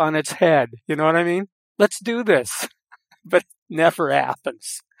science on its head. You know what I mean? Let's do this. But it never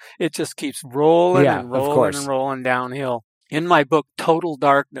happens. It just keeps rolling and rolling downhill. In my book, Total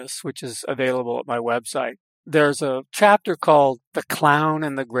Darkness, which is available at my website, there's a chapter called The Clown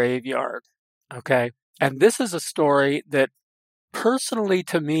in the Graveyard. Okay? And this is a story that personally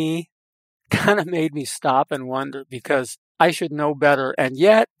to me kind of made me stop and wonder, because I should know better. And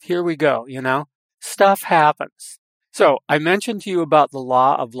yet, here we go, stuff happens. So I mentioned to you about the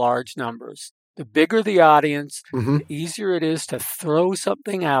law of large numbers. The bigger the audience, the easier it is to throw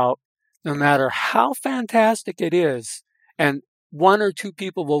something out, no matter how fantastic it is. And one or two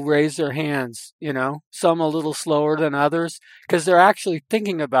people will raise their hands, some a little slower than others, because they're actually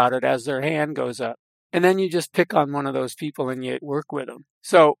thinking about it as their hand goes up. And then you just pick on one of those people and you work with them.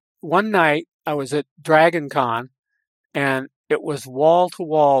 So one night I was at Dragon Con, and it was wall to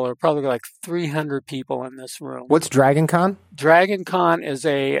wall, or probably like 300 people in this room. What's Dragon Con? Dragon Con is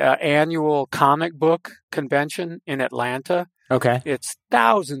a annual comic book convention in Atlanta. Okay. It's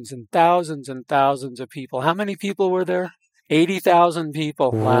thousands and thousands and thousands of people. How many people were there? 80,000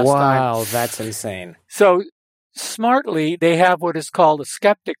 people last time. Wow, that's insane. So smartly, they have what is called a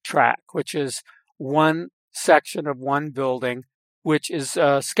skeptic track, which is one section of one building, which is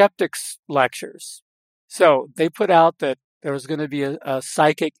skeptics lectures. So they put out that there was going to be a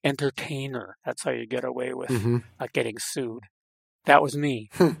psychic entertainer. That's how you get away with not getting sued. That was me.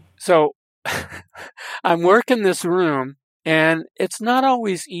 So I'm working this room, and it's not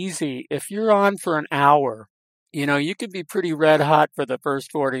always easy. If you're on for an hour, you could be pretty red hot for the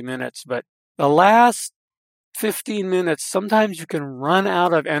first 40 minutes, but the last 15 minutes, sometimes you can run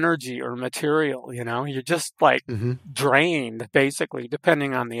out of energy or material, You're just like drained, basically,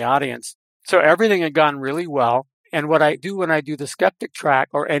 depending on the audience. So everything had gone really well. And what I do when I do the skeptic track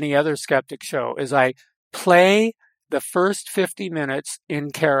or any other skeptic show is I play the first 50 minutes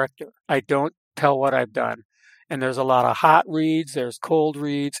in character. I don't tell what I've done. And there's a lot of hot reads, there's cold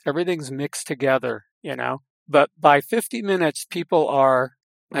reads, everything's mixed together, But by 50 minutes, people are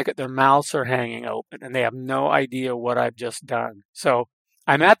like their mouths are hanging open and they have no idea what I've just done. So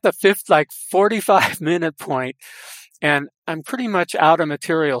I'm at the 45-minute point, and I'm pretty much out of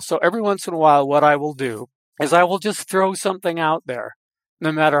material. So every once in a while, what I will do is I will just throw something out there,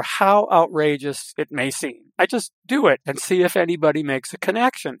 no matter how outrageous it may seem. I just do it and see if anybody makes a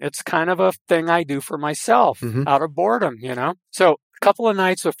connection. It's kind of a thing I do for myself out of boredom, So a couple of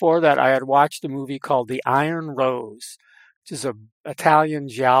nights before that, I had watched a movie called The Iron Rose, which is an Italian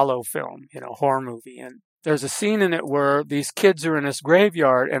giallo film, horror movie. And there's a scene in it where these kids are in this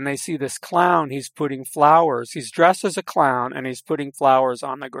graveyard and they see this clown. He's putting flowers. He's dressed as a clown and he's putting flowers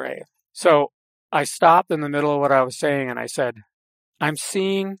on the grave. So I stopped in the middle of what I was saying and I said, I'm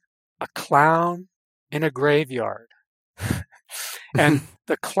seeing a clown in a graveyard. And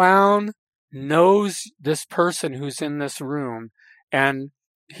the clown knows this person who's in this room, and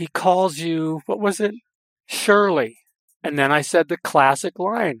he calls you, what was it? Shirley. And then I said the classic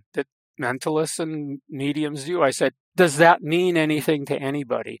line that mentalists and mediums do. I said, does that mean anything to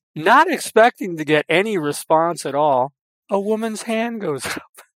anybody? Not expecting to get any response at all. A woman's hand goes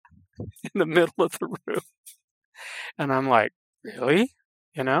up in the middle of the room. And I'm like, really?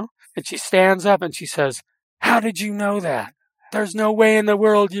 And she stands up and she says, how did you know that? There's no way in the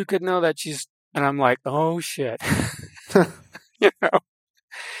world you could know that. And I'm like, oh shit.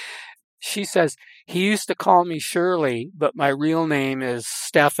 she says, he used to call me Shirley, but my real name is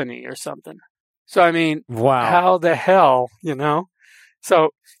Stephanie or something. So, I mean, Wow. How the hell, So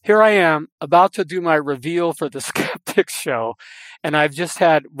here I am about to do my reveal for the Skeptics Show, and I've just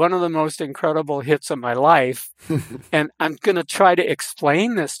had one of the most incredible hits of my life. And I'm going to try to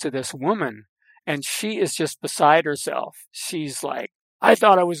explain this to this woman, and she is just beside herself. She's like, I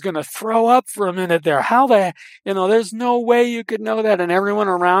thought I was going to throw up for a minute there. There's no way you could know that. And everyone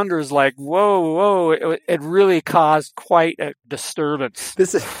around her is like, whoa. It really caused quite a disturbance.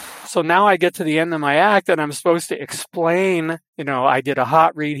 So now I get to the end of my act and I'm supposed to explain, I did a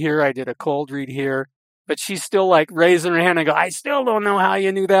hot read here. I did a cold read here. But she's still like raising her hand and go, I still don't know how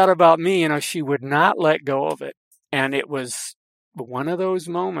you knew that about me. She would not let go of it. And it was one of those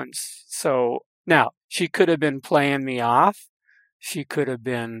moments. So now she could have been playing me off. She could have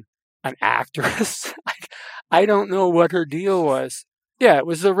been an actress. I don't know what her deal was. Yeah, it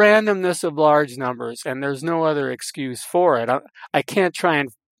was the randomness of large numbers, and there's no other excuse for it. I can't try and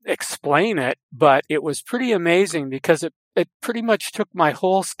explain it, but it was pretty amazing because it pretty much took my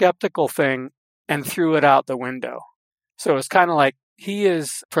whole skeptical thing and threw it out the window. So it's kind of like he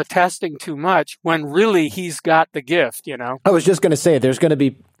is protesting too much when really he's got the gift, I was just going to say, there's going to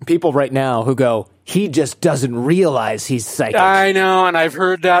be people right now who go, he just doesn't realize he's psychic. I know, and I've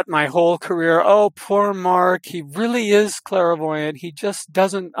heard that my whole career. Oh, poor Mark. He really is clairvoyant. He just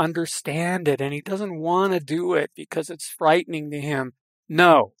doesn't understand it, and he doesn't want to do it because it's frightening to him.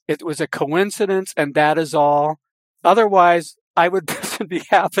 No, it was a coincidence, and that is all. Otherwise, I would be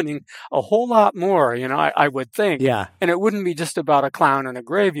happening a whole lot more, I would think. Yeah. And it wouldn't be just about a clown in a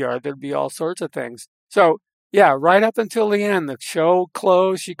graveyard. There'd be all sorts of things. So, yeah, right up until the end, the show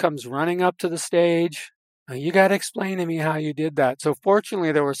closed. She comes running up to the stage. You got to explain to me how you did that. So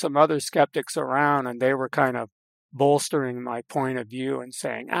fortunately, there were some other skeptics around, and they were kind of bolstering my point of view and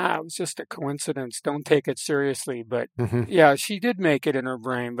saying, it was just a coincidence. Don't take it seriously. But yeah, she did make it in her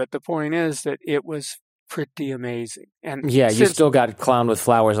brain. But the point is that it was pretty amazing. And yeah, you still got clown with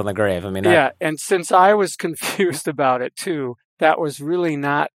flowers on the grave. And since I was confused about it too, that was really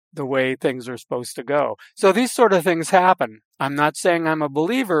not the way things are supposed to go. So these sort of things happen. I'm not saying I'm a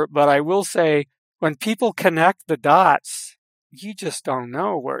believer, but I will say when people connect the dots, you just don't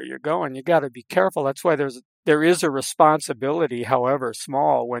know where you're going. You got to be careful. That's why there is a responsibility, however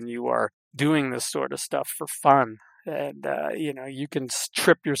small, when you are doing this sort of stuff for fun. And, you can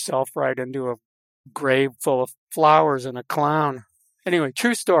trip yourself right into a grave full of flowers and a clown. Anyway,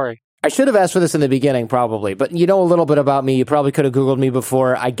 true story. I should have asked for this in the beginning, probably, but you know a little bit about me. You probably could have Googled me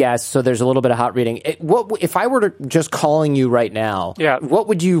before, I guess, so there's a little bit of hot reading. If I were to just calling you right now, what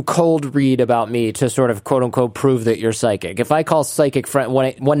would you cold read about me to sort of, quote-unquote, prove that you're psychic? If I call psychic friend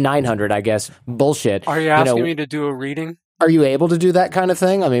 1-900, I guess, bullshit. Are you asking me to do a reading? Are you able to do that kind of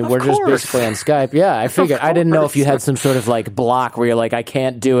thing? We're just basically on Skype. Yeah, I figured. I didn't know if you had some sort of block where you're like, I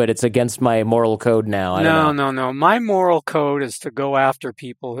can't do it. It's against my moral code now. No. My moral code is to go after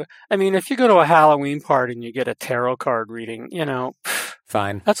people. If you go to a Halloween party and you get a tarot card reading,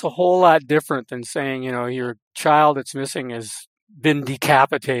 fine. That's a whole lot different than saying, your child that's missing has been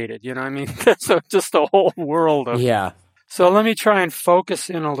decapitated. That's just a whole world of. Yeah. So let me try and focus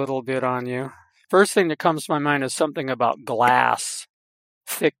in a little bit on you. First thing that comes to my mind is something about glass,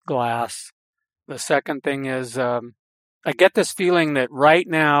 thick glass. The second thing is I get this feeling that right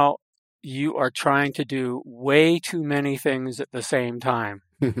now you are trying to do way too many things at the same time.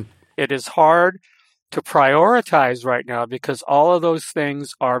 It is hard to prioritize right now because all of those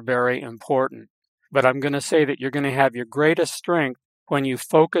things are very important. But I'm going to say that you're going to have your greatest strength when you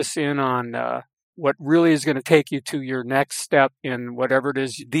focus in on what really is going to take you to your next step in whatever it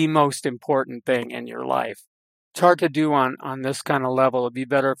is, the most important thing in your life. It's hard to do on this kind of level. It'd be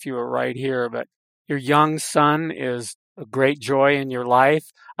better if you were right here, but your young son is a great joy in your life.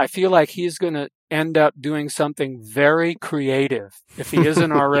 I feel like he's going to end up doing something very creative if he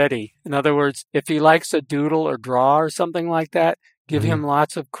isn't already. In other words, if he likes to doodle or draw or something like that, give him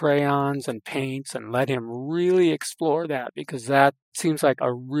lots of crayons and paints and let him really explore that because that seems like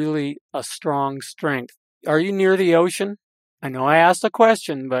a strong strength. Are you near the ocean? I know I asked a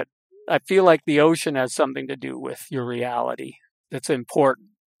question, but I feel like the ocean has something to do with your reality. That's important.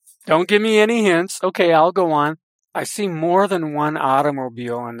 Don't give me any hints. Okay, I'll go on. I see more than one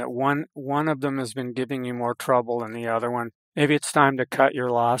automobile and that one of them has been giving you more trouble than the other one. Maybe it's time to cut your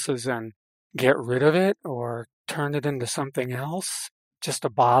losses and get rid of it or turn it into something else, just a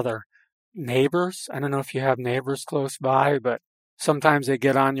bother. Neighbors, I don't know if you have neighbors close by, but sometimes they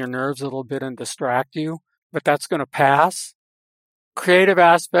get on your nerves a little bit and distract you, but that's going to pass. Creative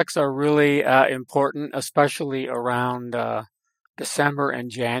aspects are really important, especially around December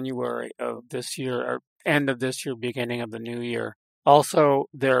and January of this year, or end of this year, beginning of the new year. Also,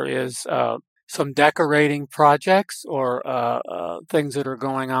 there is some decorating projects or things that are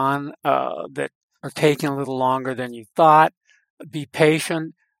going on that are taking a little longer than you thought. Be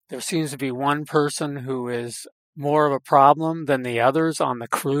patient. There seems to be one person who is more of a problem than the others on the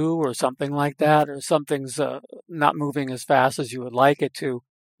crew or something like that, or something's not moving as fast as you would like it to.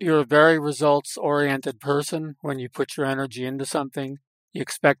 You're a very results-oriented person. When you put your energy into something, you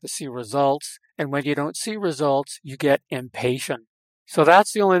expect to see results. And when you don't see results, you get impatient. So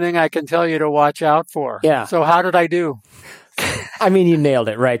that's the only thing I can tell you to watch out for. Yeah. So how did I do? I mean, you nailed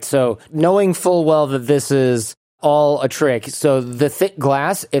it, right? So knowing full well that this is all a trick. So the thick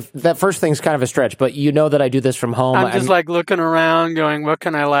glass, if that first thing's kind of a stretch, but you know that I do this from home. I'm just like looking around going, what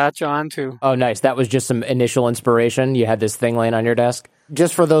can I latch on to? Oh, nice. That was just some initial inspiration. You had this thing laying on your desk.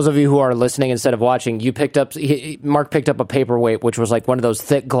 Just for those of you who are listening instead of watching, Mark picked up a paperweight, which was like one of those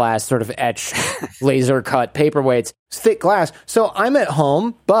thick glass sort of etched laser cut paperweights. It's thick glass. So I'm at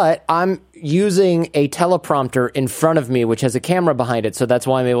home, but I'm using a teleprompter in front of me, which has a camera behind it. So that's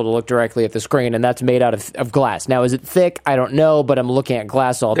why I'm able to look directly at the screen, and that's made out of glass. Now, is it thick? I don't know, but I'm looking at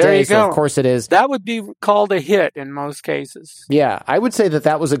glass all day. So of course it is. That would be called a hit in most cases. Yeah, I would say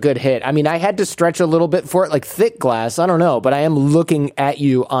that was a good hit. I mean, I had to stretch a little bit for it, like thick glass. I don't know, but I am looking at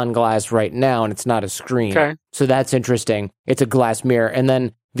you on glass right now, and it's not a screen. Okay. So that's interesting. It's a glass mirror. And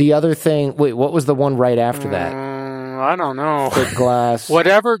then the other thing, wait, what was the one right after that? I don't know. Thick glass.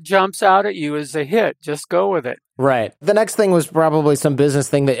 Whatever jumps out at you is a hit. Just go with it. Right. The next thing was probably some business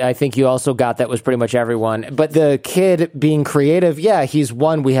thing that I think you also got that was pretty much everyone. But the kid being creative, yeah, he's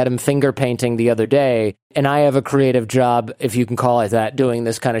one. We had him finger painting the other day, and I have a creative job, if you can call it that, doing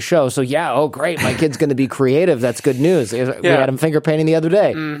this kind of show. So yeah, oh great, my kid's going to be creative. That's good news. We had him finger painting the other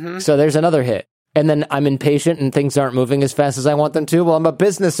day. Mm-hmm. So there's another hit. And then I'm impatient and things aren't moving as fast as I want them to. Well, I'm a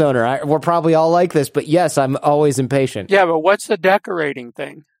business owner. We're probably all like this, but yes, I'm always impatient. Yeah, but what's the decorating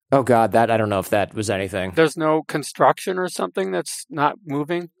thing? Oh, God, I don't know if that was anything. There's no construction or something that's not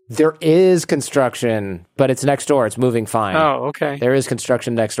moving? There is construction, but it's next door. It's moving fine. Oh, okay. There is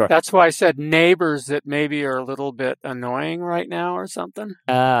construction next door. That's why I said neighbors that maybe are a little bit annoying right now or something.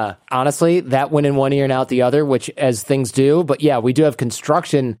 Honestly, that went in one ear and out the other, which as things do. But yeah, we do have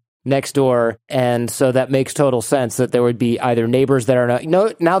construction next door, and so that makes total sense that there would be either neighbors that are not.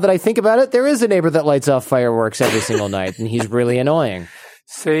 No, now that I think about it, there is a neighbor that lights off fireworks every single night, and he's really annoying.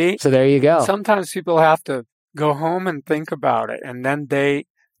 See? So there you go. Sometimes people have to go home and think about it, and then they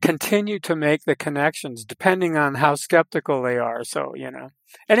continue to make the connections depending on how skeptical they are. So,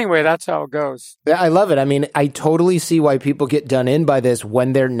 Anyway, that's how it goes. Yeah, I love it. I mean, I totally see why people get done in by this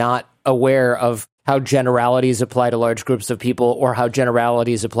when they're not aware of how generalities apply to large groups of people or how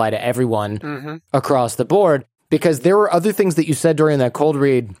generalities apply to everyone across the board. Because there were other things that you said during that cold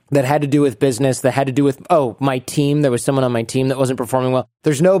read that had to do with business, that had to do with, my team. There was someone on my team that wasn't performing well.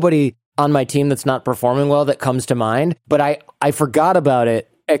 There's nobody on my team that's not performing well that comes to mind. But I forgot about it,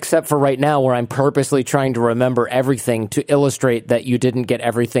 except for right now where I'm purposely trying to remember everything to illustrate that you didn't get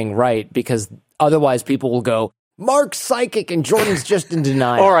everything right. Because otherwise people will go, Mark's psychic and Jordan's just in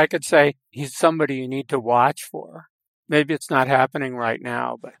denial. Or I could say, he's somebody you need to watch for. Maybe it's not happening right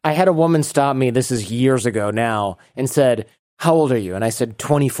now, but I had a woman stop me, this is years ago now, and said, how old are you? And I said,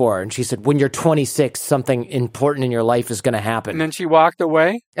 24. And she said, when you're 26, something important in your life is going to happen. And then she walked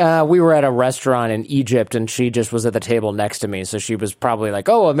away? We were at a restaurant in Egypt, and she just was at the table next to me. So she was probably like,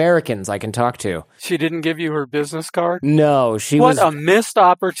 Americans I can talk to. She didn't give you her business card? No, What a missed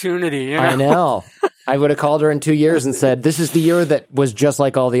opportunity. I know. I would have called her in 2 years and said, this is the year that was just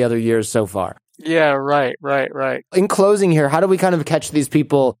like all the other years so far. Yeah, right. In closing here, how do we kind of catch these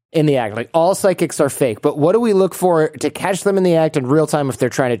people in the act? Like, all psychics are fake, but what do we look for to catch them in the act in real time if they're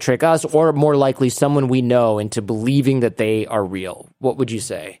trying to trick us, or more likely someone we know into believing that they are real? What would you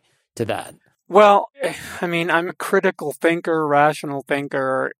say to that? Well, I mean, I'm a critical thinker, rational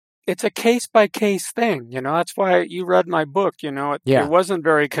thinker. It's a case-by-case thing, That's why you read my book, It wasn't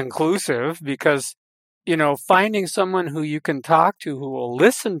very conclusive because finding someone who you can talk to who will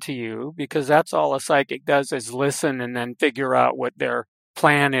listen to you, because that's all a psychic does is listen and then figure out what their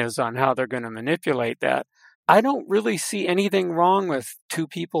plan is on how they're going to manipulate that. I don't really see anything wrong with two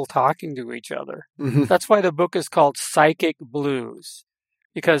people talking to each other. Mm-hmm. That's why the book is called Psychic Blues,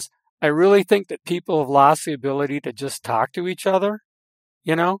 because I really think that people have lost the ability to just talk to each other.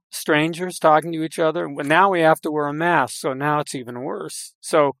 Strangers talking to each other. Now we have to wear a mask, so now it's even worse.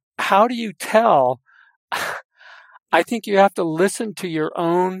 So how do you tell? I think you have to listen to your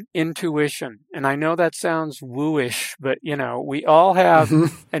own intuition. And I know that sounds wooish, but, we all have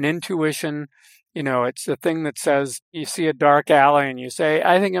an intuition It's the thing that says you see a dark alley and you say,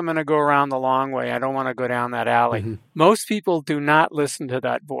 I think I'm going to go around the long way. I don't want to go down that alley. Mm-hmm. Most people do not listen to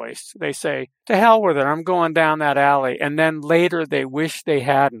that voice. They say, to hell with it, I'm going down that alley. And then later they wish they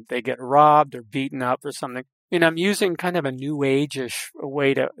hadn't. They get robbed or beaten up or something. I'm using kind of a new age-ish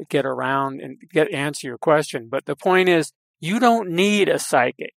way to get around and answer your question. But the point is, you don't need a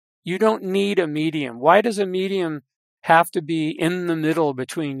psychic. You don't need a medium. Why does a medium have to be in the middle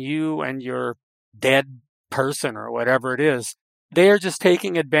between you and your dead person or whatever it is? They are just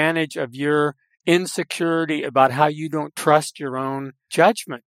taking advantage of your insecurity about how you don't trust your own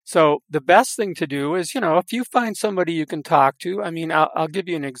judgment. So the best thing to do is, if you find somebody you can talk to, I'll give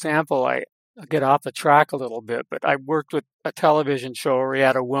you an example. I'll get off the track a little bit, but I worked with a television show where we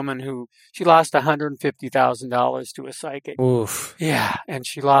had a woman who, she lost $150,000 to a psychic. Oof. Yeah. And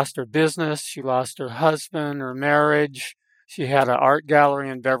she lost her business. She lost her husband, her marriage. She had an art gallery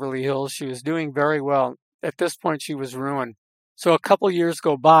in Beverly Hills. She was doing very well. At this point, she was ruined. So a couple years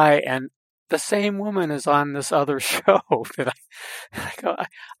go by, and the same woman is on this other show that I go,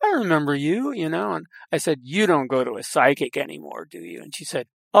 I remember you, and I said, you don't go to a psychic anymore, do you? And she said,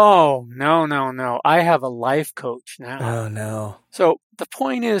 oh, no. I have a life coach now. Oh, no. So the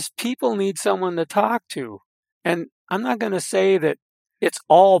point is, people need someone to talk to. And I'm not going to say that it's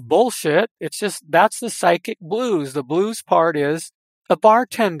all bullshit. It's just, that's the psychic blues. The blues part is a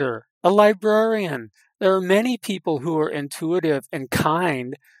bartender, a librarian. There are many people who are intuitive and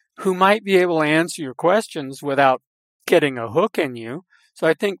kind who might be able to answer your questions without getting a hook in you. So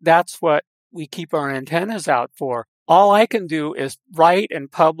I think that's what we keep our antennas out for. All I can do is write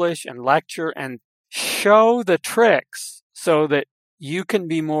and publish and lecture and show the tricks so that you can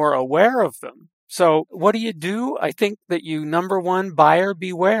be more aware of them. So what do? I think that you, number one, buyer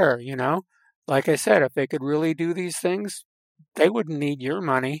beware, Like I said, if they could really do these things, they wouldn't need your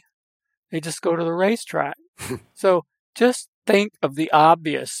money. They just go to the racetrack. So just think of the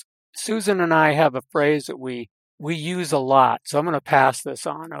obvious. Susan and I have a phrase that we use a lot. So I'm going to pass this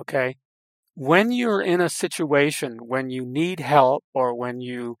on, okay? When you're in a situation when you need help or when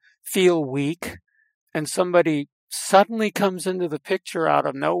you feel weak and somebody suddenly comes into the picture out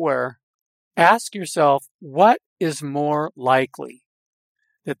of nowhere, ask yourself, what is more likely?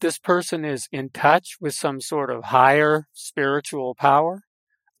 That this person is in touch with some sort of higher spiritual power,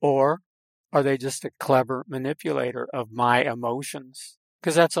 or are they just a clever manipulator of my emotions?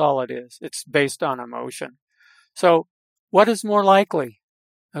 Because that's all it is. It's based on emotion. So what is more likely?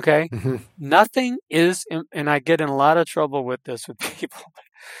 Okay? Mm-hmm. Nothing is, and I get in a lot of trouble with this with people,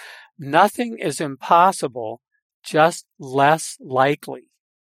 nothing is impossible, just less likely.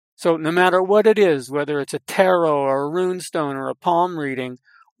 So no matter what it is, whether it's a tarot or a runestone or a palm reading,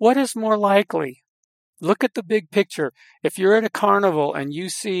 what is more likely? Look at the big picture. If you're at a carnival and you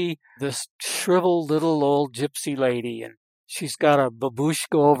see this shriveled little old gypsy lady and she's got a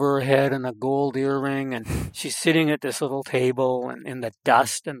babushka over her head and a gold earring, and she's sitting at this little table and in the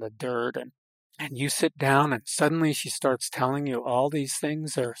dust and the dirt, and you sit down and suddenly she starts telling you all these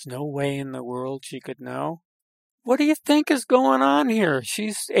things there's no way in the world she could know. What do you think is going on here?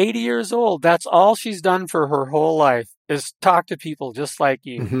 She's 80 years old. That's all she's done for her whole life is talk to people just like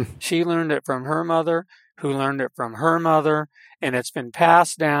you. Mm-hmm. She learned it from her mother, who learned it from her mother, and it's been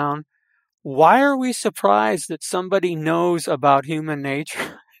passed down. Why are we surprised that somebody knows about human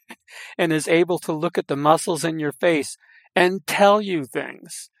nature and is able to look at the muscles in your face and tell you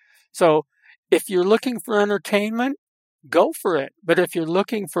things? So if you're looking for entertainment, go for it. But if you're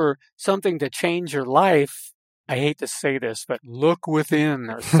looking for something to change your life, I hate to say this, but look within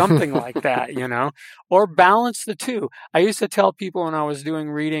or something like that, or balance the two. I used to tell people when I was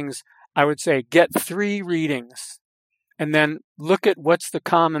doing readings, I would say, get 3 readings. And then look at what's the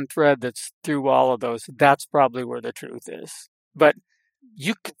common thread that's through all of those. That's probably where the truth is. But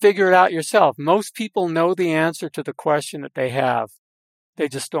you can figure it out yourself. Most people know the answer to the question that they have. They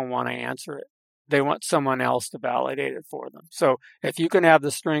just don't want to answer it. They want someone else to validate it for them. So if you can have the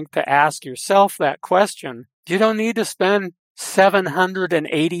strength to ask yourself that question, you don't need to spend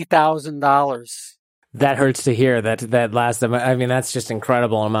 $780,000. That hurts to hear. That last, that's just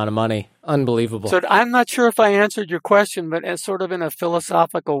incredible amount of money. Unbelievable. So I'm not sure if I answered your question, but as sort of in a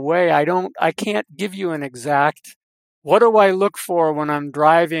philosophical way, I can't give you an exact, what do I look for when I'm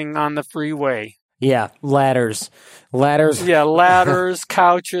driving on the freeway? Yeah, ladders. Yeah, ladders,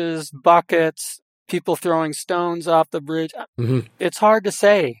 couches, buckets, people throwing stones off the bridge. Mm-hmm. It's hard to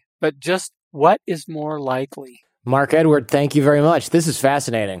say, but just what is more likely? Mark Edward, thank you very much. This is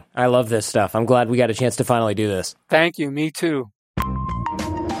fascinating. I love this stuff. I'm glad we got a chance to finally do this. Thank you. Me too.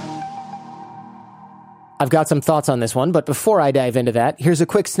 I've got some thoughts on this one, but before I dive into that, here's a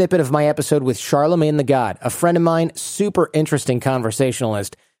quick snippet of my episode with Charlemagne the God, a friend of mine, super interesting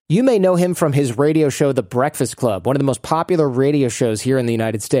conversationalist. You may know him from his radio show, The Breakfast Club, one of the most popular radio shows here in the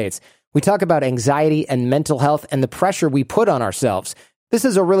United States. We talk about anxiety and mental health and the pressure we put on ourselves. This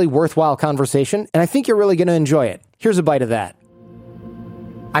is a really worthwhile conversation, and I think you're really going to enjoy it. Here's a bite of that.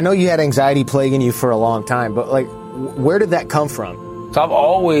 I know you had anxiety plaguing you for a long time, but where did that come from? So I've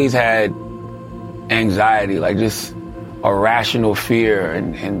always had anxiety, like just irrational fear,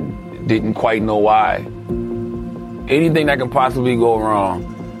 and didn't quite know why. Anything that can possibly go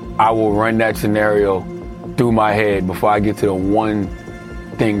wrong, I will run that scenario through my head before I get to the one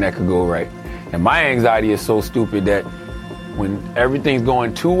thing that could go right. And my anxiety is so stupid that when everything's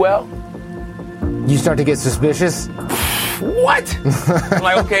going too well, you start to get suspicious? What? I'm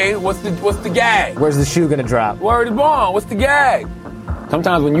like, okay, what's the gag? Where's the shoe gonna drop? Word is born. What's the gag?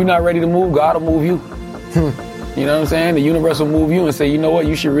 Sometimes when you're not ready to move, God will move you. You know what I'm saying? The universe will move you and say, you know what,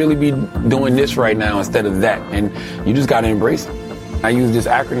 you should really be doing this right now instead of that. And you just got to embrace it. I use this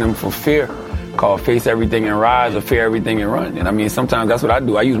acronym for fear called Face Everything and Rise, or Fear Everything and Run. And I mean, sometimes that's what I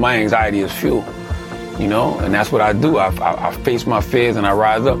do. I use my anxiety as fuel, you know, and that's what I do. I face my fears and I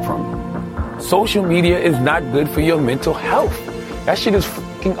rise up from it. Social media is not good for your mental health. That shit is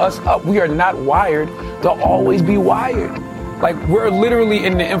fucking us up. We are not wired to always be wired. Like, we're literally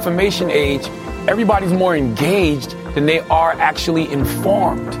in the information age. Everybody's more engaged than they are actually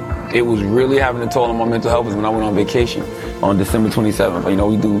informed. It was really having a toll on my mental health was when I went on vacation on December 27th. You know,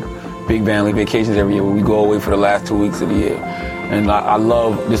 we do big family vacations every year where we go away for the last 2 weeks of the year. And I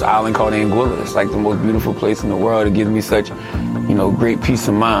love this island called Anguilla. It's like the most beautiful place in the world. It gives me such, you know, great peace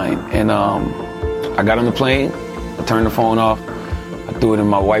of mind. And I got on the plane, I turned the phone off, I threw it in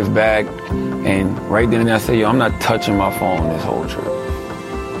my wife's bag, and right then and there I said, yo, I'm not touching my phone this whole trip.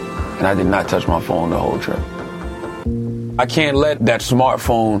 And I did not touch my phone the whole trip. I can't let that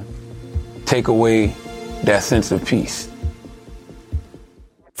smartphone take away that sense of peace.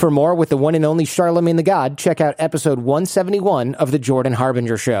 For more with the one and only Charlemagne the God, check out episode 171 of The Jordan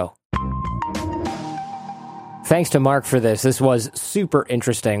Harbinger Show. Thanks to Mark for this. This was super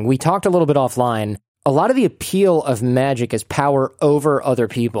interesting. We talked a little bit offline. A lot of the appeal of magic is power over other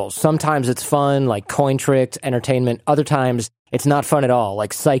people. Sometimes it's fun, like coin tricks, entertainment. Other times it's not fun at all,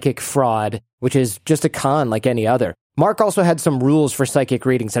 like psychic fraud, which is just a con like any other. Mark also had some rules for psychic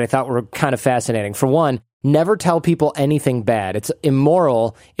readings that I thought were kind of fascinating. For one, never tell people anything bad. It's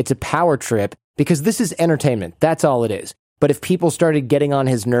immoral. It's a power trip because this is entertainment. That's all it is. But if people started getting on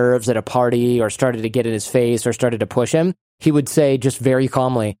his nerves at a party or started to get in his face or started to push him, he would say just very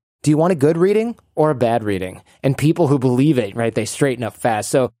calmly, do you want a good reading or a bad reading? And people who believe it, right, they straighten up fast.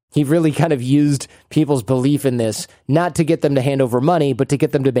 So he really kind of used people's belief in this, not to get them to hand over money, but to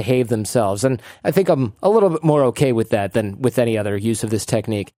get them to behave themselves. And I think I'm a little bit more okay with that than with any other use of this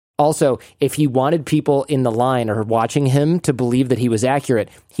technique. Also, if he wanted people in the line or watching him to believe that he was accurate,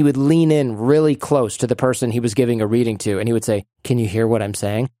 he would lean in really close to the person he was giving a reading to, and he would say, can you hear what I'm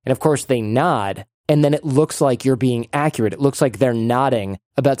saying? And of course, they nod, and then it looks like you're being accurate. It looks like they're nodding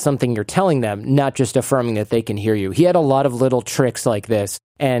about something you're telling them, not just affirming that they can hear you. He had a lot of little tricks like this,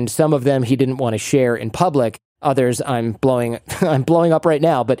 and some of them he didn't want to share in public. Others I'm blowing up right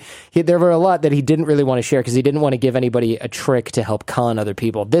now, but there were a lot that he didn't really want to share because he didn't want to give anybody a trick to help con other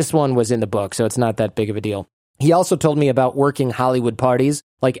people. This one was in the book, so it's not that big of a deal. He also told me about working Hollywood parties,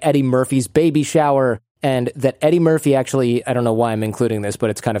 like Eddie Murphy's baby shower, and that Eddie Murphy actually, I don't know why I'm including this, but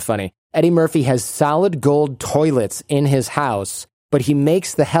it's kind of funny. Eddie Murphy has solid gold toilets in his house, but he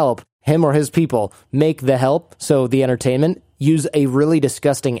makes the help, him or his people, make the help, so the entertainment, use a really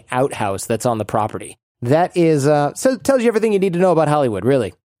disgusting outhouse that's on the property. That is, so it tells you everything you need to know about Hollywood,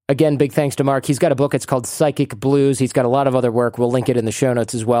 really. Again, big thanks to Mark. He's got a book. It's called Psychic Blues. He's got a lot of other work. We'll link it in the show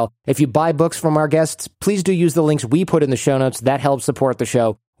notes as well. If you buy books from our guests, please do use the links we put in the show notes. That helps support the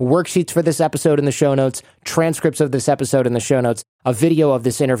show. Worksheets for this episode in the show notes, transcripts of this episode in the show notes. A video of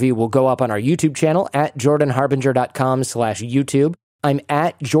this interview will go up on our YouTube channel at jordanharbinger.com/YouTube. I'm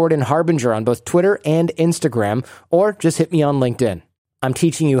at Jordan Harbinger on both Twitter and Instagram, or just hit me on LinkedIn. I'm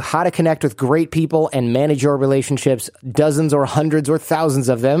teaching you how to connect with great people and manage your relationships, dozens or hundreds or thousands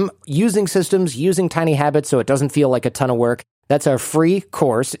of them, using systems, using tiny habits so it doesn't feel like a ton of work. That's our free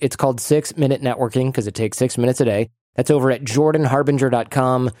course. It's called 6-Minute Networking because it takes 6 minutes a day. That's over at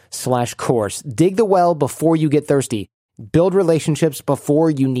jordanharbinger.com/course. Dig the well before you get thirsty. Build relationships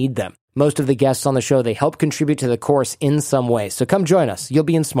before you need them. Most of the guests on the show, they help contribute to the course in some way. So come join us. You'll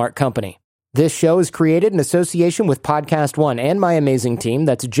be in smart company. This show is created in association with Podcast One and my amazing team.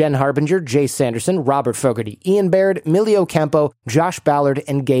 That's Jen Harbinger, Jay Sanderson, Robert Fogarty, Ian Baird, Emilio Campo, Josh Ballard,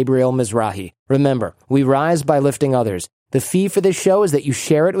 and Gabriel Mizrahi. Remember, we rise by lifting others. The fee for this show is that you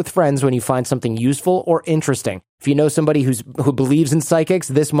share it with friends when you find something useful or interesting. If you know somebody who believes in psychics,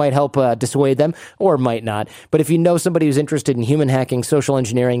 this might help dissuade them, or might not. But if you know somebody who's interested in human hacking, social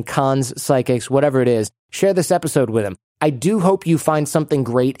engineering, cons, psychics, whatever it is, share this episode with them. I do hope you find something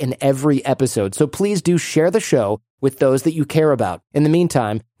great in every episode, so please do share the show with those that you care about. In the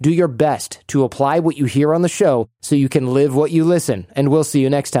meantime, do your best to apply what you hear on the show so you can live what you listen, and we'll see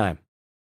you next time.